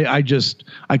home. I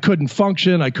couldn't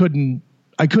function. I couldn't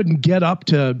get up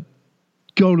to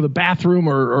go to the bathroom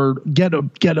or get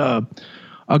a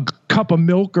cup of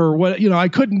milk or what, I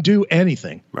couldn't do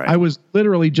anything. Right. I was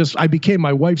literally I became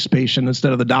my wife's patient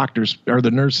instead of the doctor's or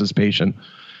the nurse's patient.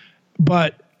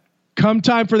 But come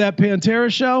time for that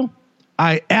Pantera show,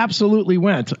 I absolutely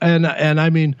went. And I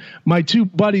mean, my 2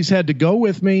 buddies had to go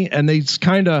with me, and they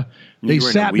sat in a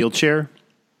wheelchair.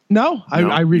 No,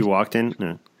 You walked in?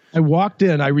 No. I walked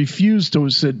in. I refused to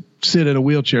sit in a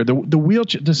wheelchair. The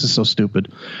wheelchair, this is so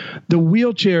stupid. The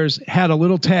wheelchairs had a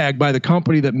little tag by the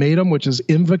company that made them, which is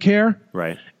Invacare.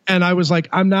 Right. And I was like,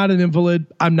 I'm not an invalid.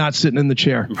 I'm not sitting in the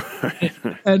chair.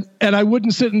 and I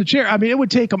wouldn't sit in the chair. I mean, it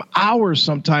would take them hours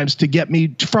sometimes to get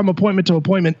me from appointment to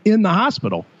appointment in the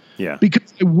hospital. Yeah.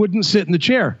 Because I wouldn't sit in the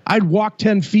chair. I'd walk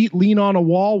 10 feet, lean on a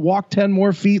wall, walk 10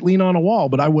 more feet, lean on a wall,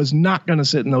 but I was not going to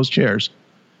sit in those chairs.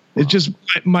 Wow. It's just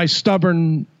my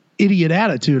stubborn idiot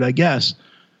attitude, I guess.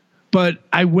 But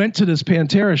I went to this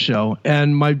Pantera show,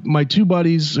 and my two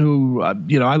buddies who,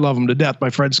 I love them to death,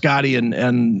 my friend Scotty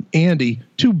and Andy,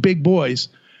 two big boys,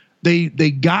 they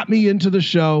got me into the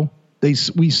show.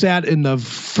 We sat in the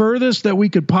furthest that we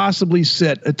could possibly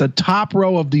sit at the top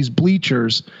row of these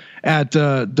bleachers at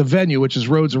the venue, which is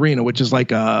Rhodes Arena, which is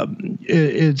like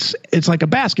it's like a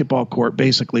basketball court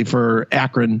basically for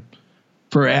Akron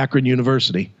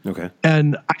University. Okay.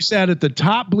 And I sat at the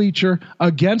top bleacher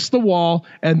against the wall,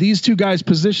 and these two guys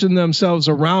positioned themselves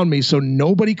around me so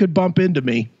nobody could bump into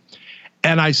me.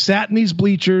 And I sat in these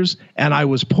bleachers, and I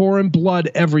was pouring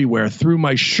blood everywhere, through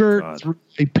my shirt, through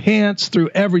my pants, through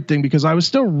everything, because I was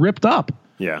still ripped up.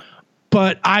 Yeah.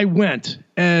 But I went,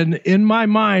 and in my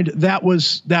mind, that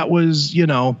was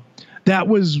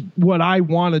what I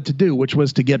wanted to do, which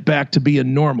was to get back to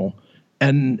being normal.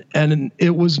 And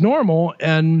it was normal.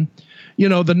 And,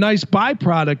 the nice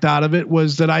byproduct out of it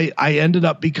was that I ended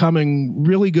up becoming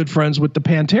really good friends with the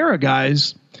Pantera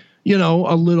guys,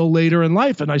 a little later in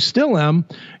life. And I still am.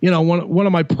 One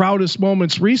of my proudest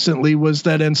moments recently was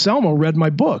that Anselmo read my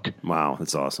book. Wow.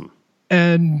 That's awesome.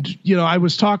 And, I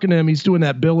was talking to him. He's doing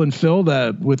that Bill and Phil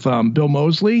with Bill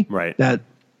Moseley. Right.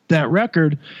 That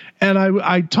record. And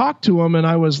I talked to him, and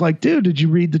I was like, dude, did you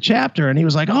read the chapter? And he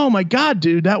was like, oh my God,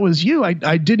 dude, that was you. I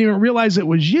didn't even realize it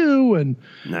was you. And,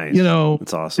 nice.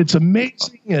 It's awesome. It's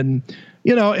amazing. And,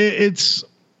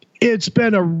 it's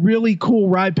been a really cool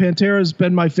ride. Pantera has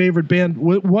been my favorite band,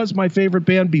 was my favorite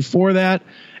band before that.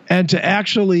 And to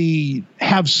actually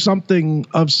have something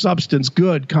of substance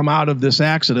good come out of this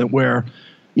accident where,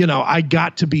 I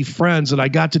got to be friends and I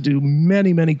got to do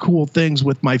many, many cool things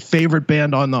with my favorite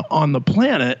band on the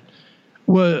planet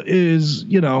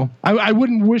I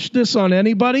wouldn't wish this on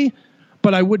anybody,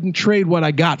 but I wouldn't trade what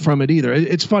I got from it either.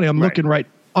 It's funny. I'm looking right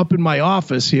up in my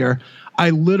office here.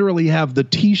 I literally have the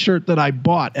T-shirt that I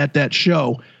bought at that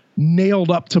show nailed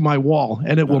up to my wall,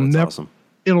 and it will never, awesome.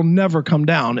 It'll never come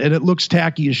down, and it looks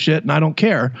tacky as shit, and I don't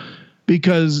care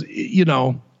because,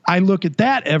 I look at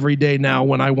that every day now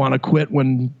when I want to quit,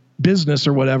 when business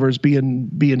or whatever is being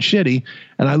shitty.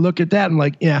 And I look at that and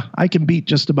like, yeah, I can beat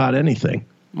just about anything.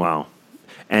 Wow.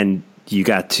 And you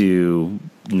got to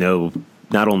know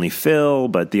not only Phil,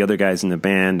 but the other guys in the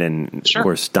band and of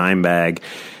course Dimebag.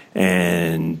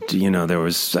 And, there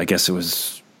was, I guess it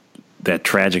was that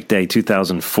tragic day,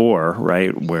 2004,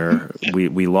 right? Where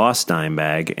we lost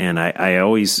Dimebag. And I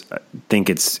always think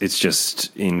it's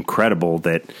just incredible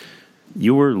that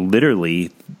you were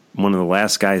literally one of the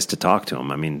last guys to talk to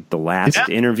him. I mean, the last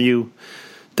interview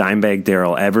Dimebag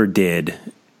Darrell ever did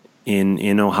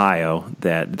in Ohio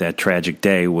that tragic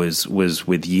day was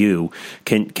with you.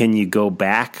 Can you go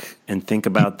back and think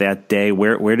about that day?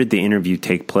 Where did the interview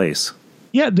take place?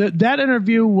 Yeah, that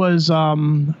interview was I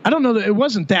don't know, it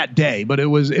wasn't that day, but it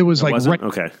was like right,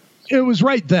 okay. It was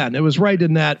right then. It was right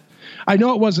in that. I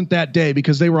know it wasn't that day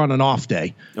because they were on an off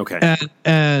day. Okay.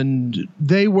 And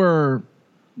we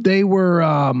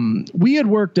had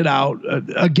worked it out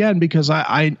again because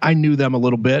I knew them a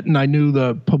little bit and I knew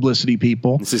the publicity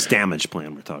people. This is Damage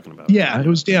Plan we're talking about. Yeah, it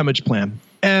was Damage Plan.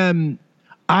 And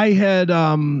I had,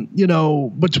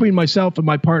 between myself and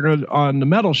my partner on the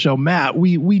metal show, Matt,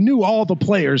 we knew all the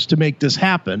players to make this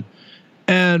happen.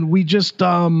 And we just,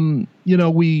 our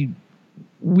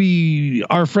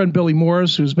friend Billy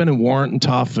Morris, who's been in Warrant and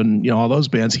Tough and, all those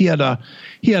bands, he had a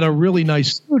really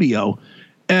nice studio.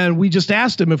 And we just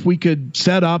asked him if we could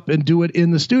set up and do it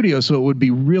in the studio so it would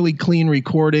be really clean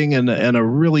recording and a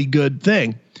really good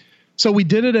thing. So we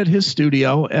did it at his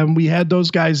studio, and we had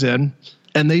those guys in,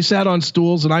 and they sat on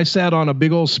stools, and I sat on a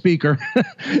big old speaker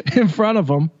in front of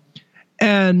them.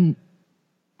 And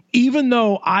even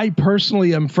though I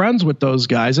personally am friends with those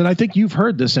guys, and I think you've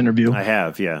heard this interview. I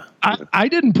have, yeah. I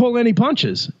didn't pull any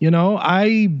punches.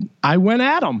 I went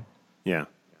at them. Yeah.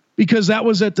 Because that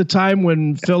was at the time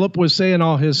when Philip was saying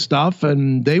all his stuff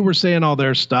and they were saying all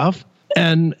their stuff.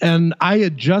 And I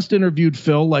had just interviewed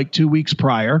Phil like 2 weeks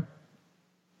prior.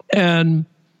 And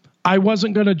I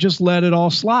wasn't going to just let it all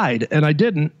slide. And I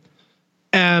didn't.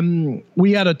 And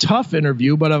we had a tough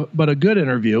interview, but a good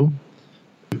interview.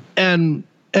 And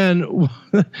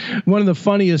one of the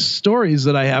funniest stories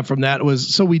that I have from that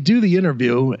was, so we do the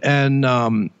interview, and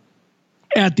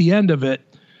at the end of it,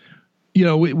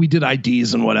 we did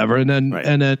IDs and whatever. And then,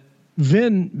 and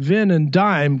then Vin and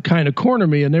Dime kind of corner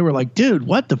me, and they were like, dude,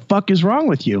 what the fuck is wrong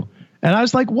with you? And I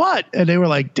was like, what? And they were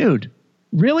like, dude,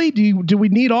 really? Do we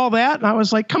need all that? And I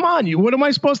was like, come on, what am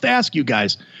I supposed to ask you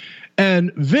guys?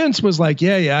 And Vince was like,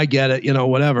 yeah, I get it,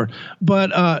 whatever.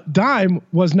 But Dime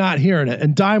was not hearing it.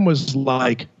 And Dime was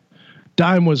like,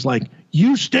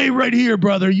 you stay right here,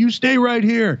 brother. You stay right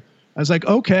here. I was like,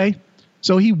 okay.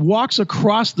 So he walks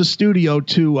across the studio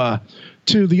to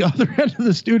the other end of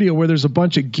the studio where there's a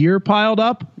bunch of gear piled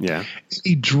up. Yeah.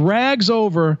 He drags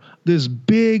over this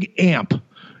big amp,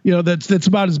 that's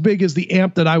about as big as the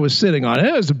amp that I was sitting on.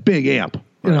 It was a big amp.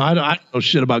 Right. I don't know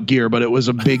shit about gear, but it was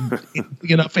a big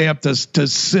enough amp to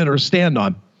sit or stand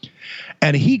on.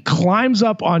 And he climbs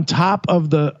up on top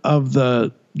of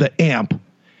the amp,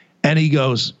 and he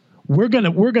goes, We're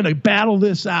gonna battle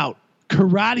this out,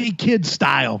 Karate Kid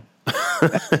style.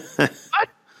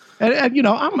 and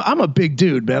I'm a big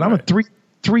dude, man. I'm a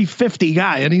 350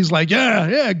 guy, and he's like,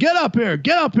 yeah, get up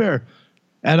here.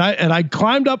 And I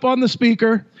climbed up on the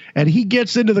speaker, and he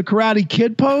gets into the Karate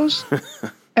Kid pose.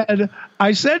 And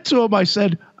I said to him, I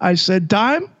said,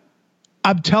 Dime,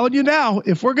 I'm telling you now,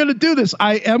 if we're gonna do this,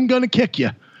 I am gonna kick you.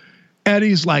 And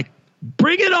he's like,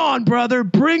 bring it on, brother,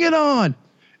 bring it on.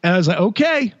 And I was like,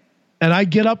 okay. And I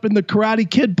get up in the Karate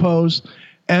Kid pose,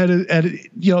 and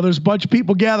there's a bunch of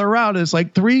people gather around. And it's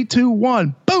like 3, 2,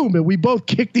 1, boom, and we both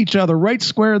kicked each other right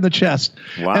square in the chest.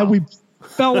 Wow. And we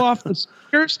fell off the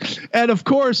stairs. And of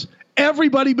course,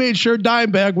 everybody made sure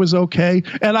Dimebag was okay,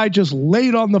 and I just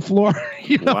laid on the floor.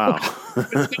 Wow.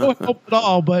 No help at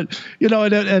all. But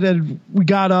and then we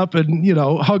got up and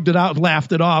hugged it out, and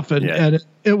laughed it off, and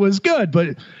it was good.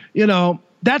 But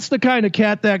that's the kind of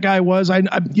cat that guy was. I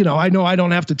know I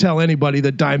don't have to tell anybody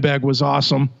that Dimebag was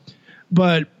awesome,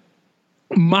 but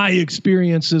my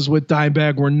experiences with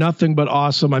Dimebag were nothing but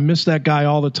awesome. I miss that guy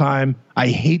all the time. I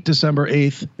hate December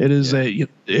 8th. It is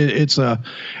it's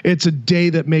a day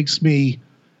that makes me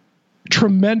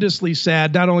tremendously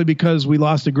sad, not only because we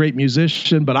lost a great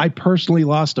musician, but I personally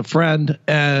lost a friend,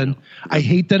 and I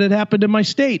hate that it happened in my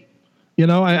state.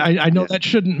 I know that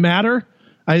shouldn't matter.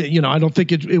 I don't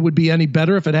think it would be any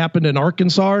better if it happened in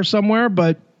Arkansas or somewhere,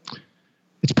 but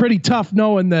it's pretty tough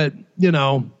knowing that,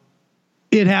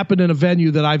 it happened in a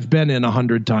venue that I've been in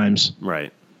 100 times.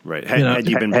 Right. Had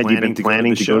you been planning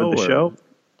to go to the show?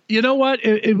 You know what?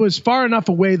 It was far enough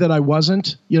away that I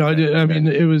wasn't.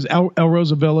 It was El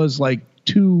Rosa Villas, like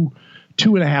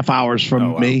 2.5 hours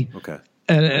from me. Okay.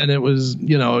 And it was,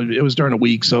 it was during a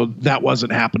week, so that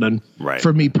wasn't happening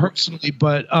for me personally.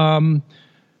 But and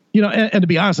to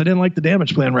be honest, I didn't like the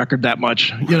Damage Plan record that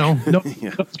much.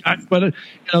 But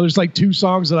there's like 2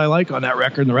 songs that I like on that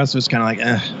record, and the rest of it's kind of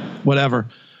like, whatever.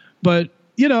 But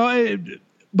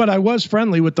but I was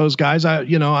friendly with those guys.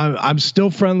 I'm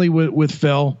still friendly with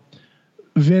Phil,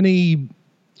 Vinny.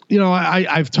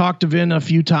 I've talked to Vin a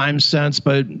few times since,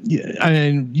 but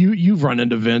you've run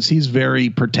into Vince. He's very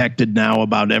protected now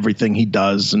about everything he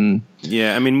does, and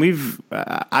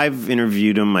I've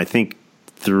interviewed him, I think,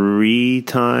 3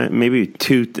 times, maybe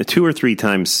two or 3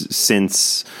 times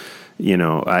since.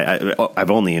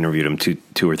 I've only interviewed him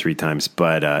two or 3 times,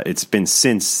 but it's been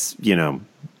since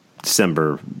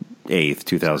December 8th,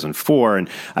 2004, and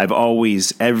I've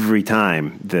always, every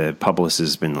time, the publicist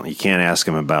has been like, you can't ask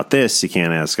him about this, you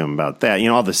can't ask him about that,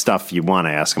 all the stuff you want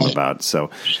to ask him about. So,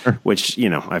 which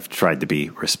I've tried to be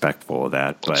respectful of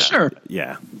that, but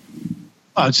yeah.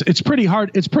 It's pretty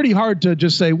hard. It's pretty hard to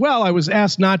just say, well, I was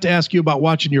asked not to ask you about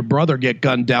watching your brother get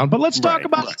gunned down, but let's talk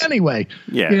about it anyway.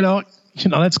 Yeah.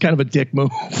 That's kind of a dick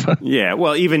move. Yeah.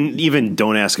 Well, even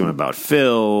don't ask him about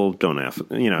Phil. Don't ask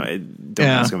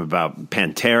him about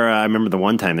Pantera. I remember the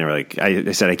one time they were like,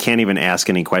 I said, I can't even ask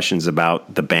any questions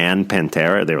about the band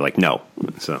Pantera. They were like, no.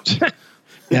 So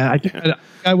yeah,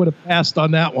 I would have passed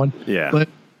on that one. Yeah. But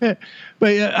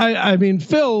I mean,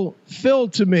 Phil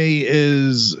to me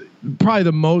is probably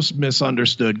the most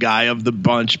misunderstood guy of the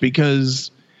bunch,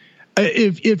 because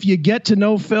if you get to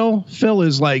know Phil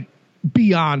is like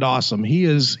beyond awesome.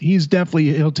 He's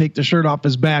definitely, he'll take the shirt off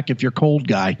his back if you're cold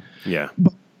guy. Yeah.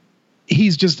 But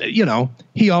he's just,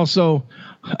 he also,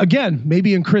 again,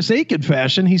 maybe in Chris Aiken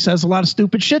fashion, he says a lot of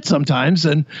stupid shit sometimes,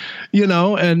 and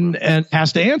and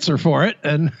has to answer for it,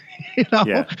 and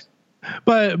Yeah.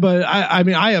 But I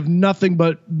mean, I have nothing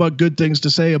but good things to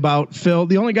say about Phil.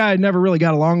 The only guy I never really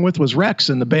got along with was Rex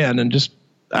in the band, and just,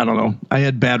 I don't know, I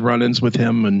had bad run-ins with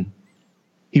him, and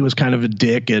he was kind of a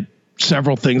dick at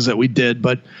several things that we did.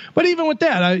 But even with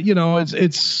that,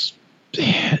 it's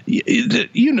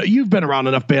you've been around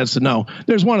enough bands to know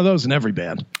there's one of those in every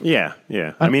band. Yeah.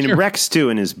 I mean, sure. Rex too,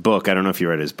 in his book, I don't know if you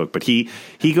read his book, but he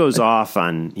goes off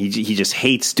on, he just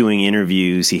hates doing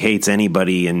interviews. He hates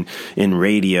anybody in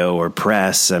radio or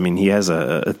press. I mean, he has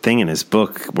a thing in his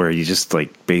book where he just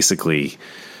like basically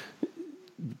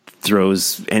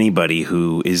throws anybody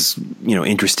who is,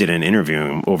 interested in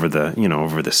interviewing him over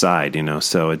the side,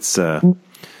 so it's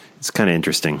kind of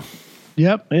interesting.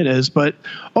 Yep, it is. But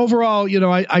overall,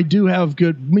 I do have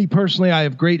me personally, I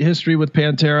have great history with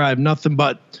Pantera. I have nothing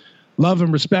but love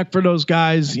and respect for those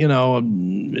guys, and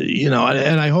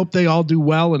I hope they all do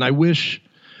well. And I wish,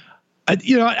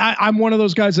 I'm one of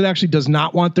those guys that actually does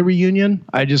not want the reunion.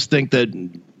 I just think that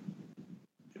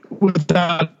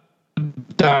without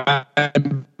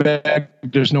Dimebag,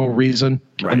 there's no reason.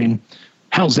 Right. I mean,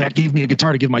 hell, Zach gave me a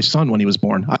guitar to give my son when he was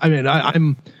born. I mean,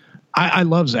 I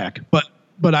love Zach, but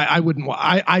I wouldn't.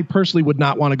 I personally would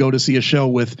not want to go to see a show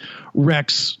with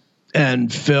Rex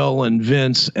and Phil and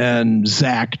Vince and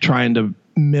Zach trying to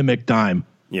mimic Dime.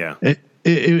 Yeah.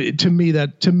 To me,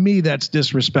 that's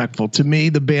disrespectful. To me,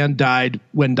 the band died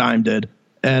when Dime did,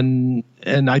 and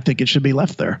I think it should be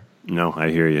left there. No, I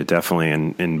hear you definitely.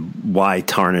 And why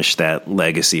tarnish that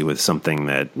legacy with something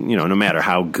that, no matter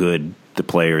how good the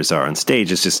players are on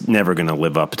stage, it's just never going to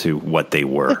live up to what they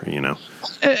were,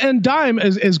 And Dime,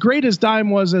 as great as Dime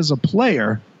was as a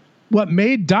player, what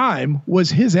made Dime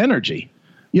was his energy.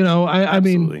 I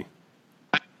mean,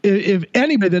 if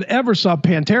anybody that ever saw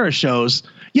Pantera shows,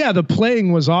 yeah, the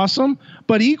playing was awesome,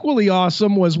 but equally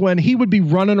awesome was when he would be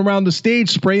running around the stage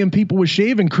spraying people with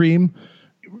shaving cream,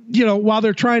 while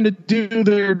they're trying to do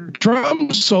their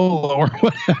drum solo or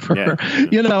whatever.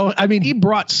 Yeah. I mean, he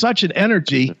brought such an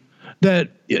energy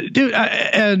that, dude,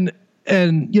 and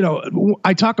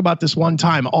I talk about this one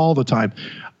time all the time.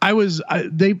 It was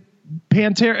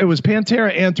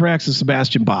Pantera, Anthrax, and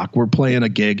Sebastian Bach were playing a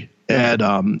gig at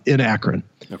in Akron.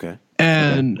 Okay.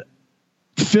 And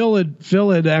Phil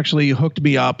had actually hooked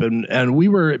me up, and we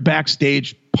were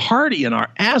backstage partying our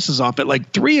asses off at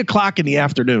like 3:00 in the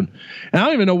afternoon. And I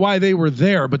don't even know why they were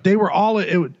there, but they were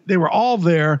all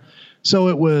there. So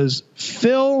it was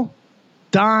Phil,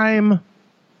 Dime,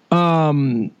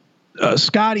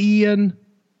 Scott Ian,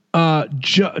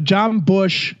 John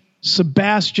Bush,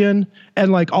 Sebastian,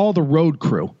 and like all the road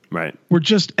crew. Right. We're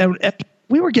just, and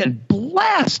we were getting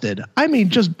blasted. I mean,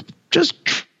 just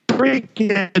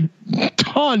drinking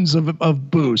tons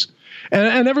of booze.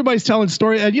 And everybody's telling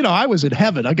stories. And, I was in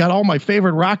heaven. I got all my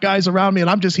favorite rock guys around me, and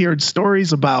I'm just hearing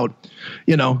stories about,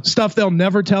 stuff they'll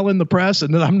never tell in the press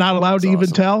and that I'm not allowed to even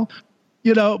tell,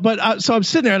 But so I'm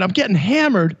sitting there and I'm getting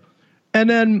hammered. And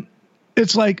then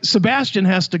it's like Sebastian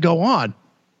has to go on.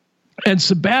 And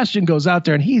Sebastian goes out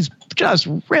there and he's just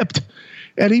ripped.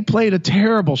 And he played a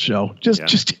terrible show.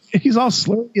 Just he's all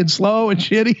slurry and slow and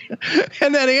shitty.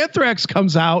 And then Anthrax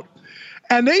comes out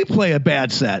and they play a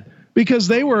bad set because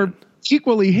they were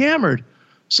equally hammered.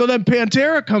 So then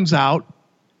Pantera comes out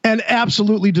and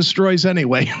absolutely destroys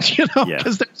anyway,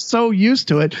 because they're so used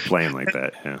to it. Playing like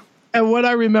that, yeah. And what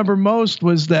I remember most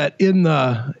was that in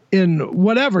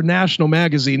whatever national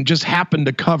magazine just happened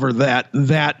to cover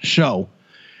that show.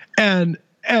 And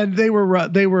they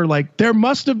were like, there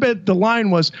must have been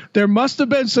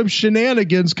some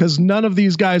shenanigans because none of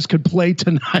these guys could play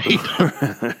tonight.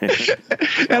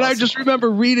 And I just remember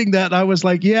reading that and I was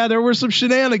like, yeah, there were some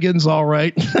shenanigans. All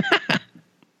right.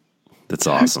 That's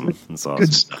awesome. That's awesome.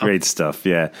 Good stuff. Great stuff.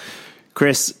 Yeah.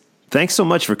 Chris, thanks so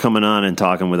much for coming on and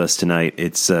talking with us tonight.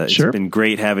 It's been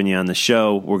great having you on the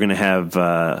show. We're going to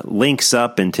have links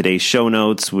up in today's show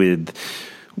notes with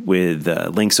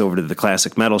links over to the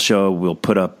Classic Metal Show. We'll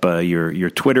put up your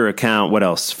Twitter account. What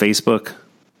else? Facebook,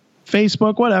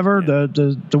 whatever. Yeah.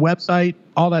 The website,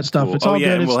 all that stuff. Cool. It's all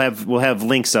good. And we'll have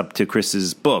links up to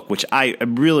Chris's book, which I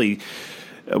really.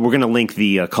 We're going to link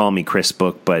the Call Me Chris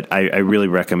book, but I really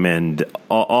recommend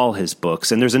all his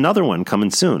books. And there's another one coming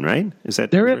soon, right? Is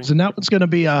that there? Is, and that one's going to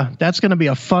be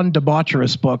a fun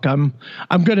debaucherous book. I'm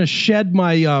going to shed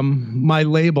my my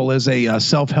label as a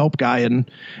self-help guy,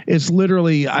 and it's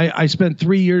literally I spent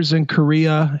 3 years in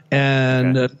Korea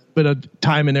and a bit of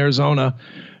time in Arizona,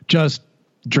 just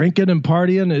drinking and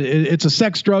partying. It's a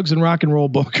sex, drugs, and rock and roll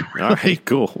book. All right,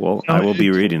 cool. Well, I will be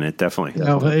reading it definitely.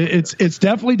 It's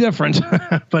definitely different,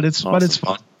 but it's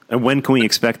fun. And when can we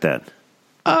expect that?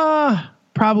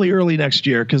 Probably early next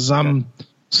year because I'm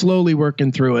slowly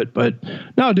working through it. But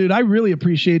no, dude, I really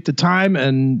appreciate the time.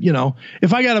 And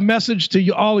if I got a message to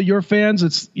all of your fans,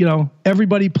 it's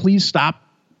everybody, please stop,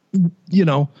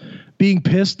 being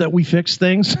pissed that we fix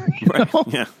things. Right.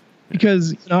 Yeah.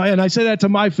 Because and I say that to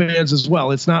my fans as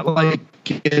well. It's not like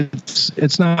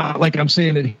it's not like I'm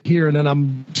saying it here and then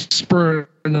I'm spurring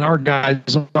our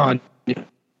guys on.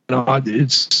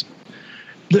 It's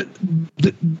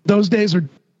those days are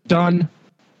done.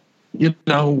 you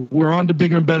know, we're on to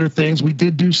bigger and better things. We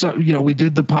did do some, you know, we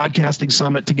did the podcasting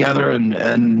summit together,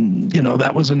 and you know,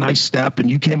 that was a nice step. And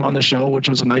you came on the show, which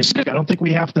was a nice step. I don't think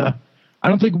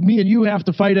me and you have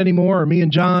to fight anymore, or me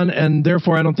and John, and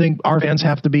therefore I don't think our fans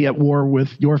have to be at war with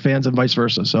your fans and vice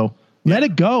versa. So let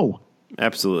it go.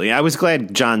 Absolutely. I was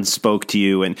glad John spoke to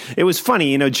you. And it was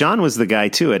funny, you know, John was the guy,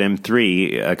 too, at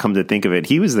M3, come to think of it.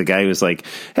 He was the guy who was like,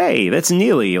 hey, that's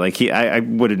Neely. Like, I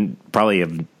wouldn't probably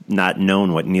have not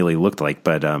known what Neely looked like.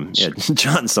 But yeah,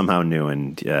 John somehow knew,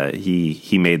 and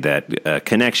he made that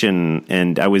connection.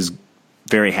 And I was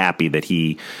very happy that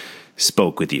he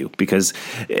spoke with you, because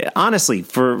honestly,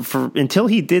 for until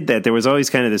he did that, there was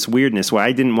always kind of this weirdness where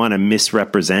I didn't want to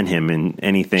misrepresent him in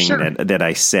anything that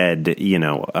I said, you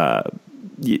know,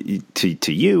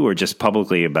 to you or just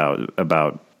publicly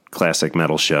about Classic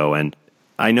Metal Show. And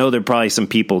I know there are probably some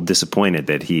people disappointed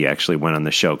that he actually went on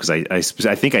the show, because I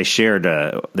think I shared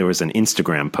there was an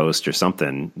Instagram post or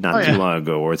something not too long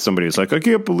ago where somebody was like, I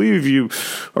can't believe you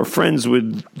are friends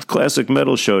with Classic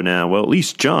Metal Show now. Well, at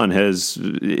least John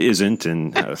isn't,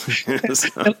 and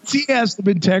he has some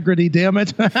integrity. Damn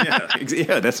it!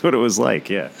 yeah, that's what it was like.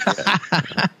 Yeah.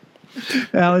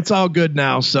 Well, it's all good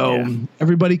now, so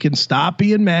everybody can stop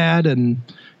being mad, and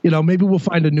you know, maybe we'll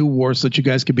find a new war so that you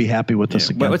guys can be happy with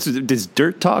us again. Does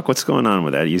Dirt Talk? What's going on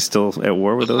with that? Are you still at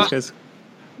war with those guys?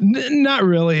 Not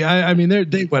really. I mean,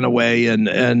 they went away, and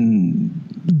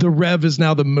the Rev is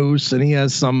now the Moose, and he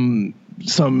has some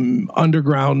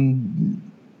underground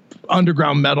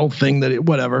metal thing that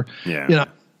whatever. Yeah. You know,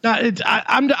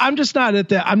 I'm just not at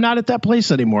that. I'm not at that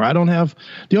place anymore. I don't have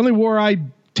the only war I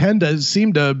tend to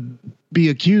seem to be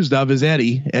accused of is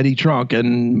Eddie Trunk,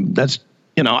 and that's.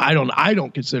 You know, I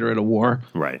don't consider it a war.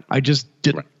 Right. I just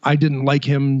didn't. I didn't like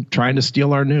him trying to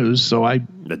steal our news, so I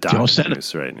said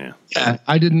news, right now. Yeah,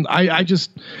 I didn't. I just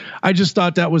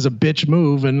thought that was a bitch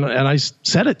move, and I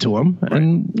said it to him,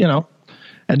 and you know,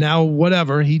 and now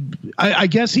whatever I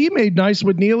guess he made nice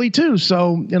with Neely too.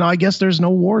 So you know, I guess there's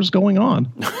no wars going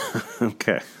on.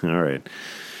 Okay. All right.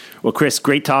 Well, Chris,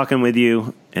 great talking with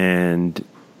you, and.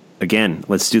 Again,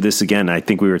 let's do this again. I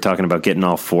think we were talking about getting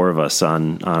all four of us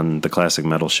on the Classic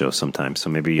Metal Show sometime. So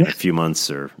maybe in a few months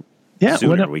or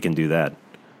sooner we can do that.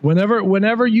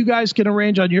 Whenever you guys can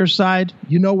arrange on your side,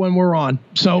 you know when we're on.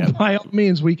 So by all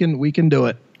means, we can do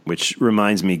it. Which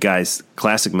reminds me, guys,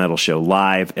 Classic Metal Show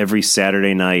live every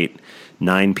Saturday night,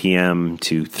 9 p.m.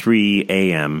 to 3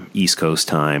 a.m. East Coast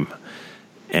time.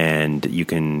 And you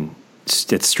can,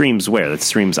 it streams where? It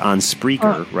streams on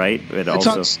Spreaker, right?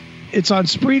 It's on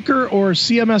Spreaker or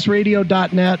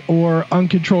cmsradio.net or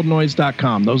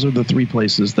uncontrollednoise.com. Those are the three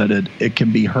places that it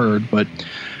can be heard. But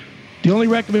the only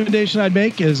recommendation I'd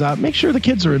make is make sure the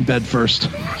kids are in bed first.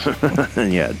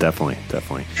 Yeah,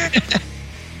 definitely.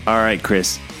 All right,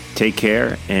 Chris, take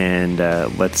care, and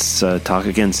let's talk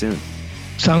again soon.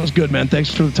 Sounds good, man.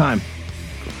 Thanks for the time.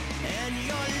 And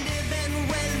you're living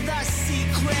with a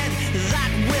secret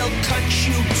that will cut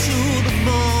you to the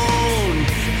bone.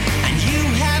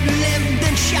 Lived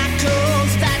in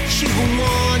shackles that you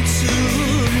want too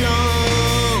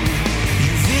long.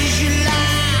 You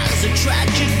visualize a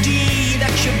tragedy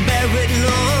that you buried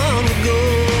long ago,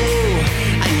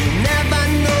 and you never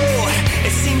know.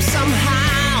 It seems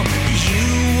somehow you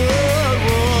were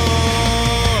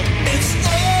wrong. It's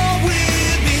all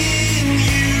within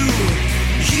you.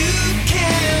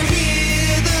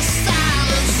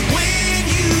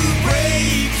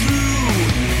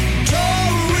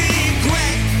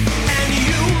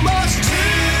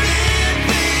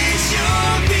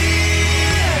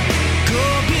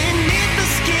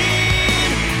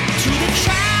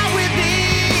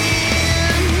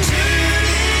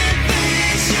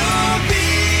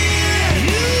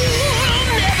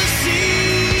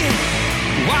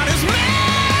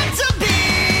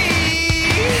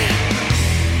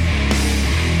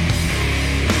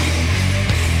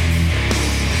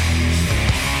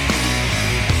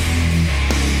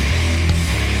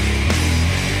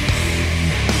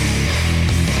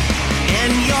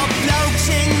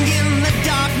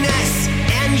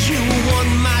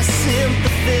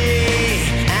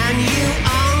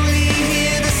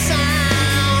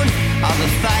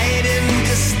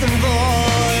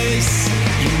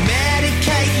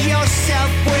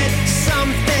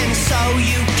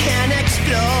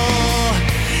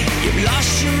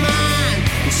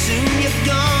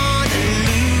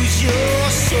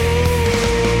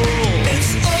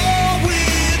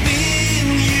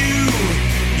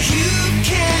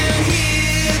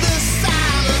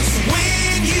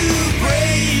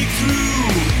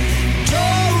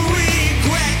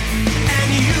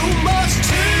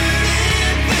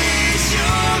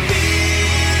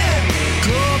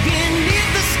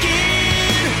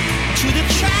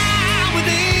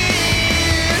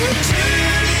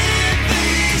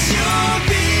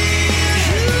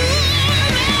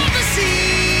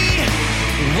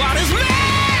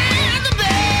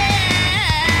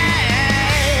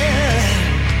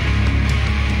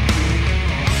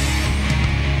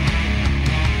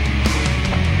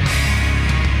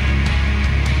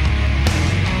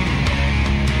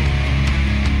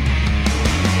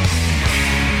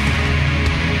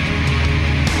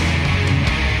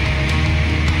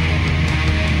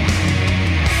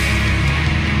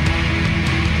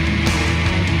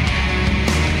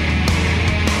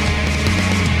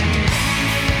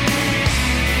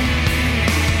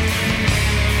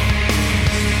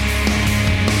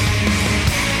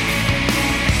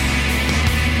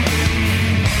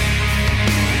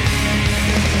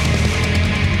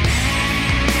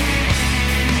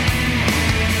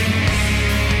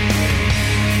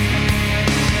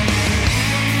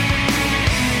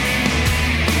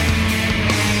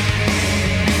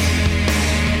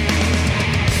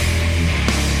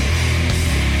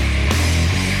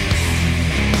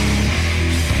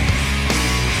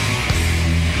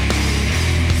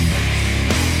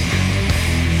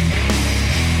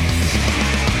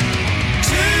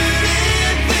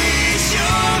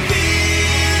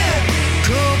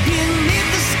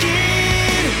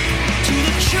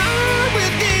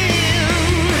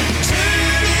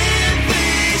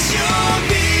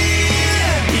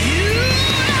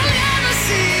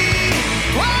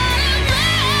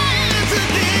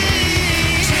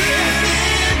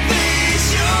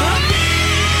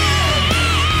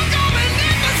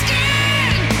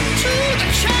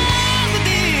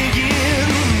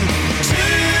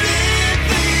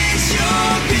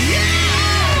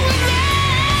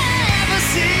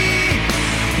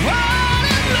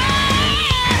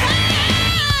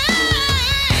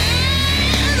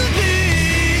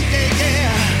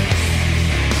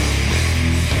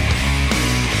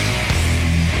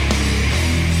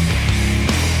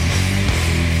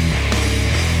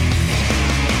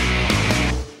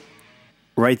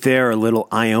 Right there, a little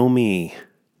Iommi,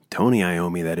 Tony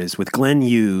Iommi, that is, with Glenn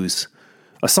Hughes,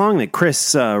 a song that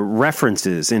Chris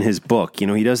references in his book. You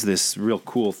know, he does this real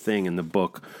cool thing in the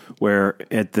book where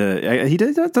he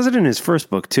does it in his first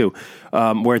book too,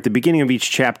 where at the beginning of each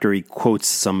chapter he quotes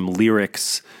some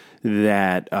lyrics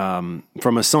that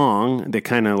from a song that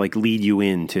kind of like lead you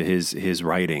into his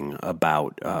writing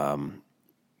about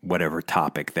whatever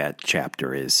topic that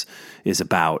chapter is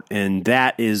about, and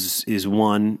that is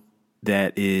one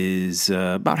that is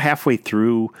about halfway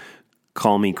through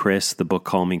Call Me Chris, the book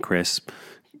Call Me Chris.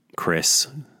 Chris,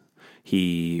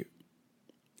 he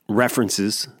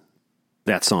references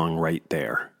that song right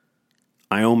there.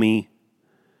 Iommi,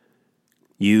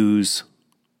 use,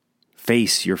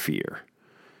 face your fear.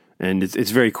 And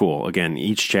it's very cool. Again,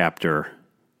 each chapter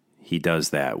he does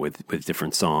that with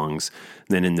different songs.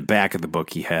 And then in the back of the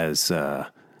book he has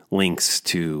links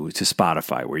to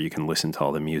Spotify where you can listen to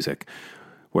all the music.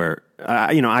 Where,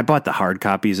 I bought the hard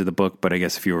copies of the book, but I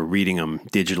guess if you were reading them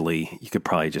digitally, you could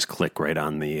probably just click right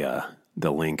on the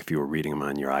link if you were reading them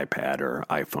on your iPad or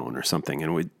iPhone or something, and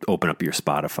it would open up your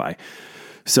Spotify.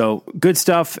 So good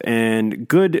stuff and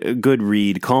good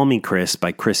read. Call Me Chris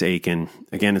by Chris Aiken.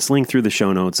 Again, it's linked through the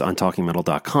show notes on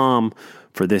talkingmetal.com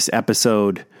for this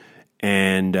episode.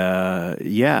 And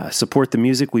support the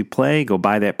music we play. Go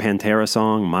buy that Pantera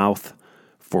song, Mouth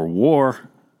for War.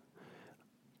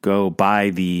 Go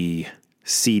buy the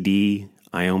CD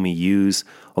Iommi Use,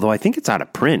 although I think it's out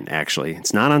of print, actually.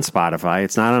 It's not on Spotify.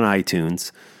 It's not on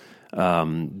iTunes.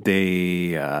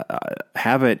 They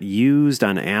have it used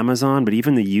on Amazon, but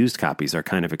even the used copies are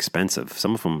kind of expensive.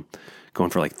 Some of them going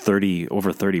for like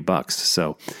over $30.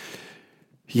 So,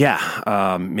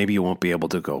 maybe you won't be able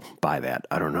to go buy that.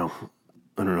 I don't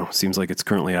know. Seems like it's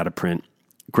currently out of print.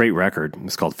 Great record.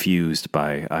 It's called Fused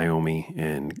by Iommi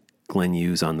and Glenn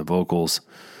Hughes on the vocals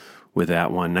with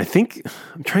that one. I'm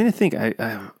trying to think.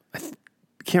 I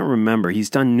can't remember. He's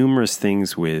done numerous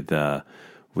things with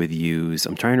Hughes.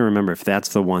 I'm trying to remember if that's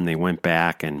the one they went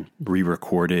back and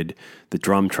re-recorded the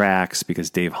drum tracks because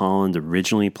Dave Holland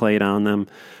originally played on them.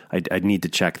 I'd need to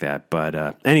check that.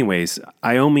 But anyways,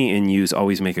 Iommi and Hughes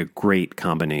always make a great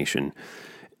combination.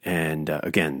 And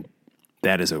again,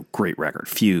 that is a great record.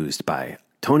 Fused by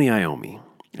Tony Iommi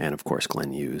and, of course,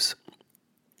 Glenn Hughes.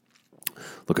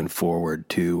 Looking forward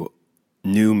to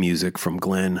new music from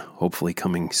Glenn, hopefully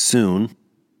coming soon.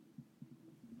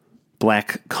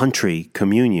 Black Country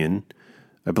Communion,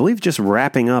 I believe just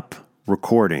wrapping up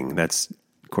recording. That's,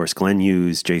 of course, Glenn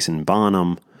Hughes, Jason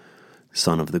Bonham,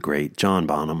 son of the great John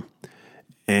Bonham,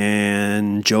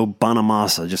 and Joe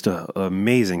Bonamassa, just an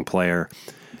amazing player.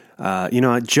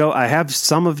 Joe, I have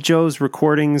some of Joe's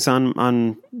recordings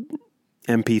on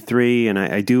MP3, and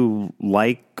I do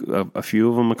like a few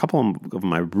of them. A couple of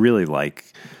them I really like.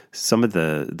 Some of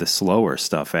the slower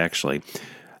stuff, actually.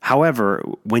 However,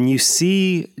 when you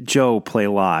see Joe play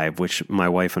live, which my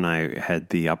wife and I had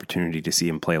the opportunity to see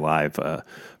him play live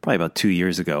probably about 2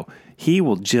 years ago, he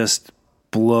will just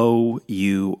blow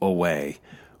you away.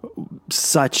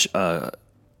 Such a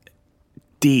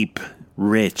deep,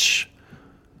 rich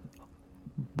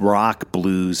rock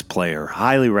blues player.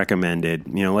 Highly recommended.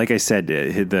 Like I said,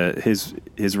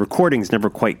 his recordings never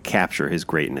quite capture his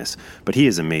greatness, but he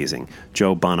is amazing.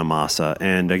 Joe Bonamassa.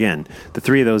 And again, the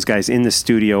three of those guys in the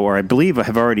studio, or I believe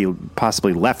have already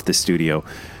possibly left the studio,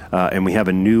 and we have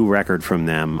a new record from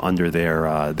them under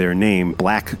their name,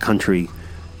 Black Country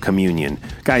Communion.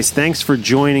 Guys, thanks for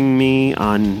joining me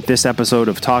on this episode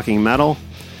of Talking Metal.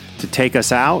 To take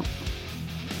us out,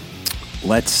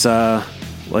 let's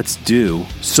do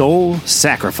Soul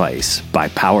Sacrifice by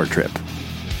Power Trip.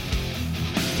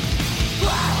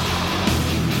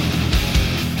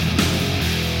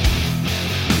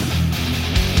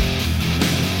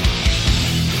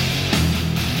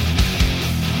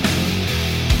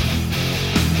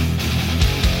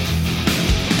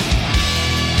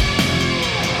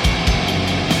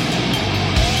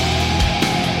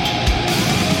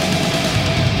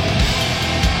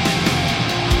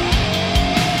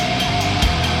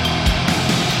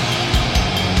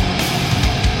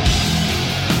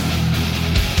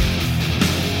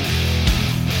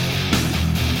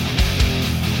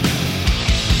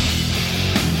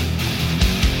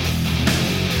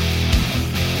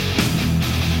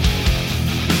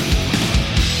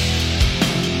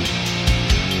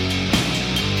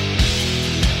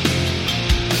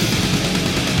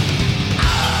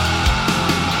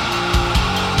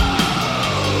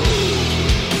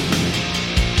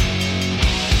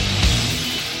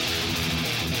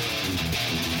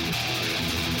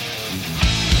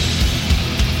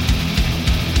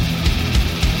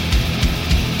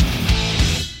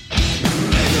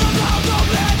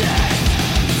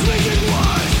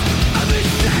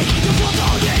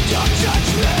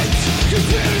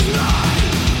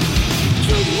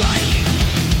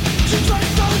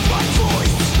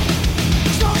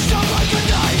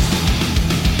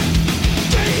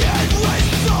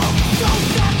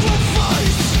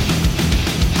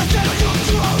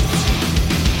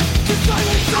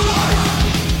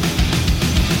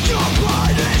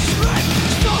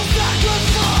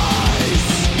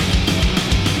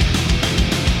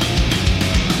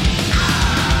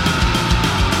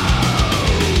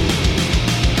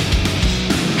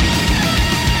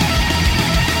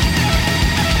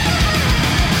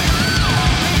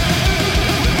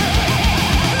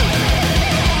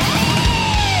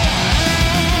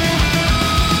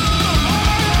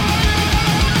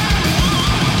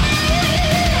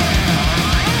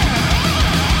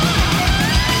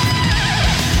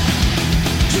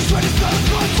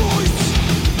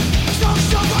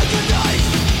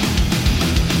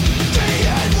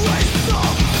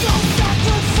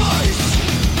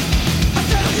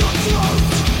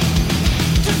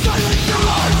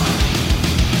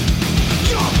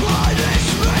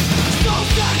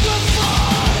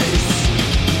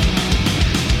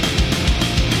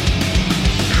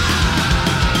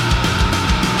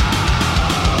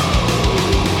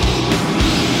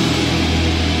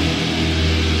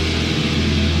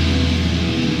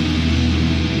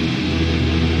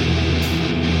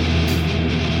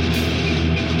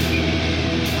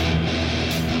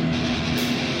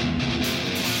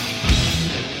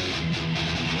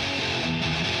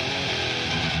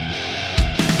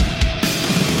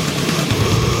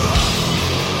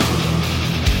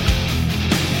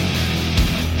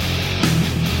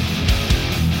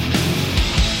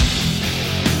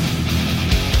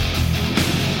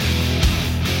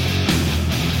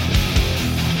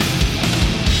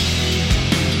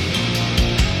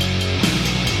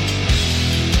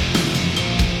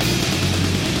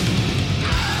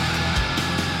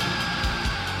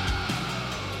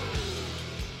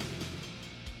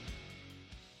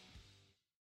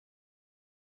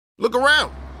 Look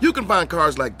around. You can find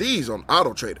cars like these on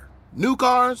AutoTrader. New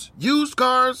cars, used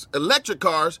cars, electric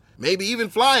cars, maybe even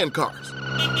flying cars.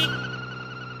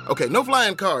 Okay, no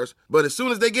flying cars, but as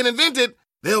soon as they get invented,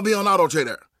 they'll be on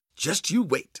AutoTrader. Just you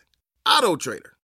wait. AutoTrader.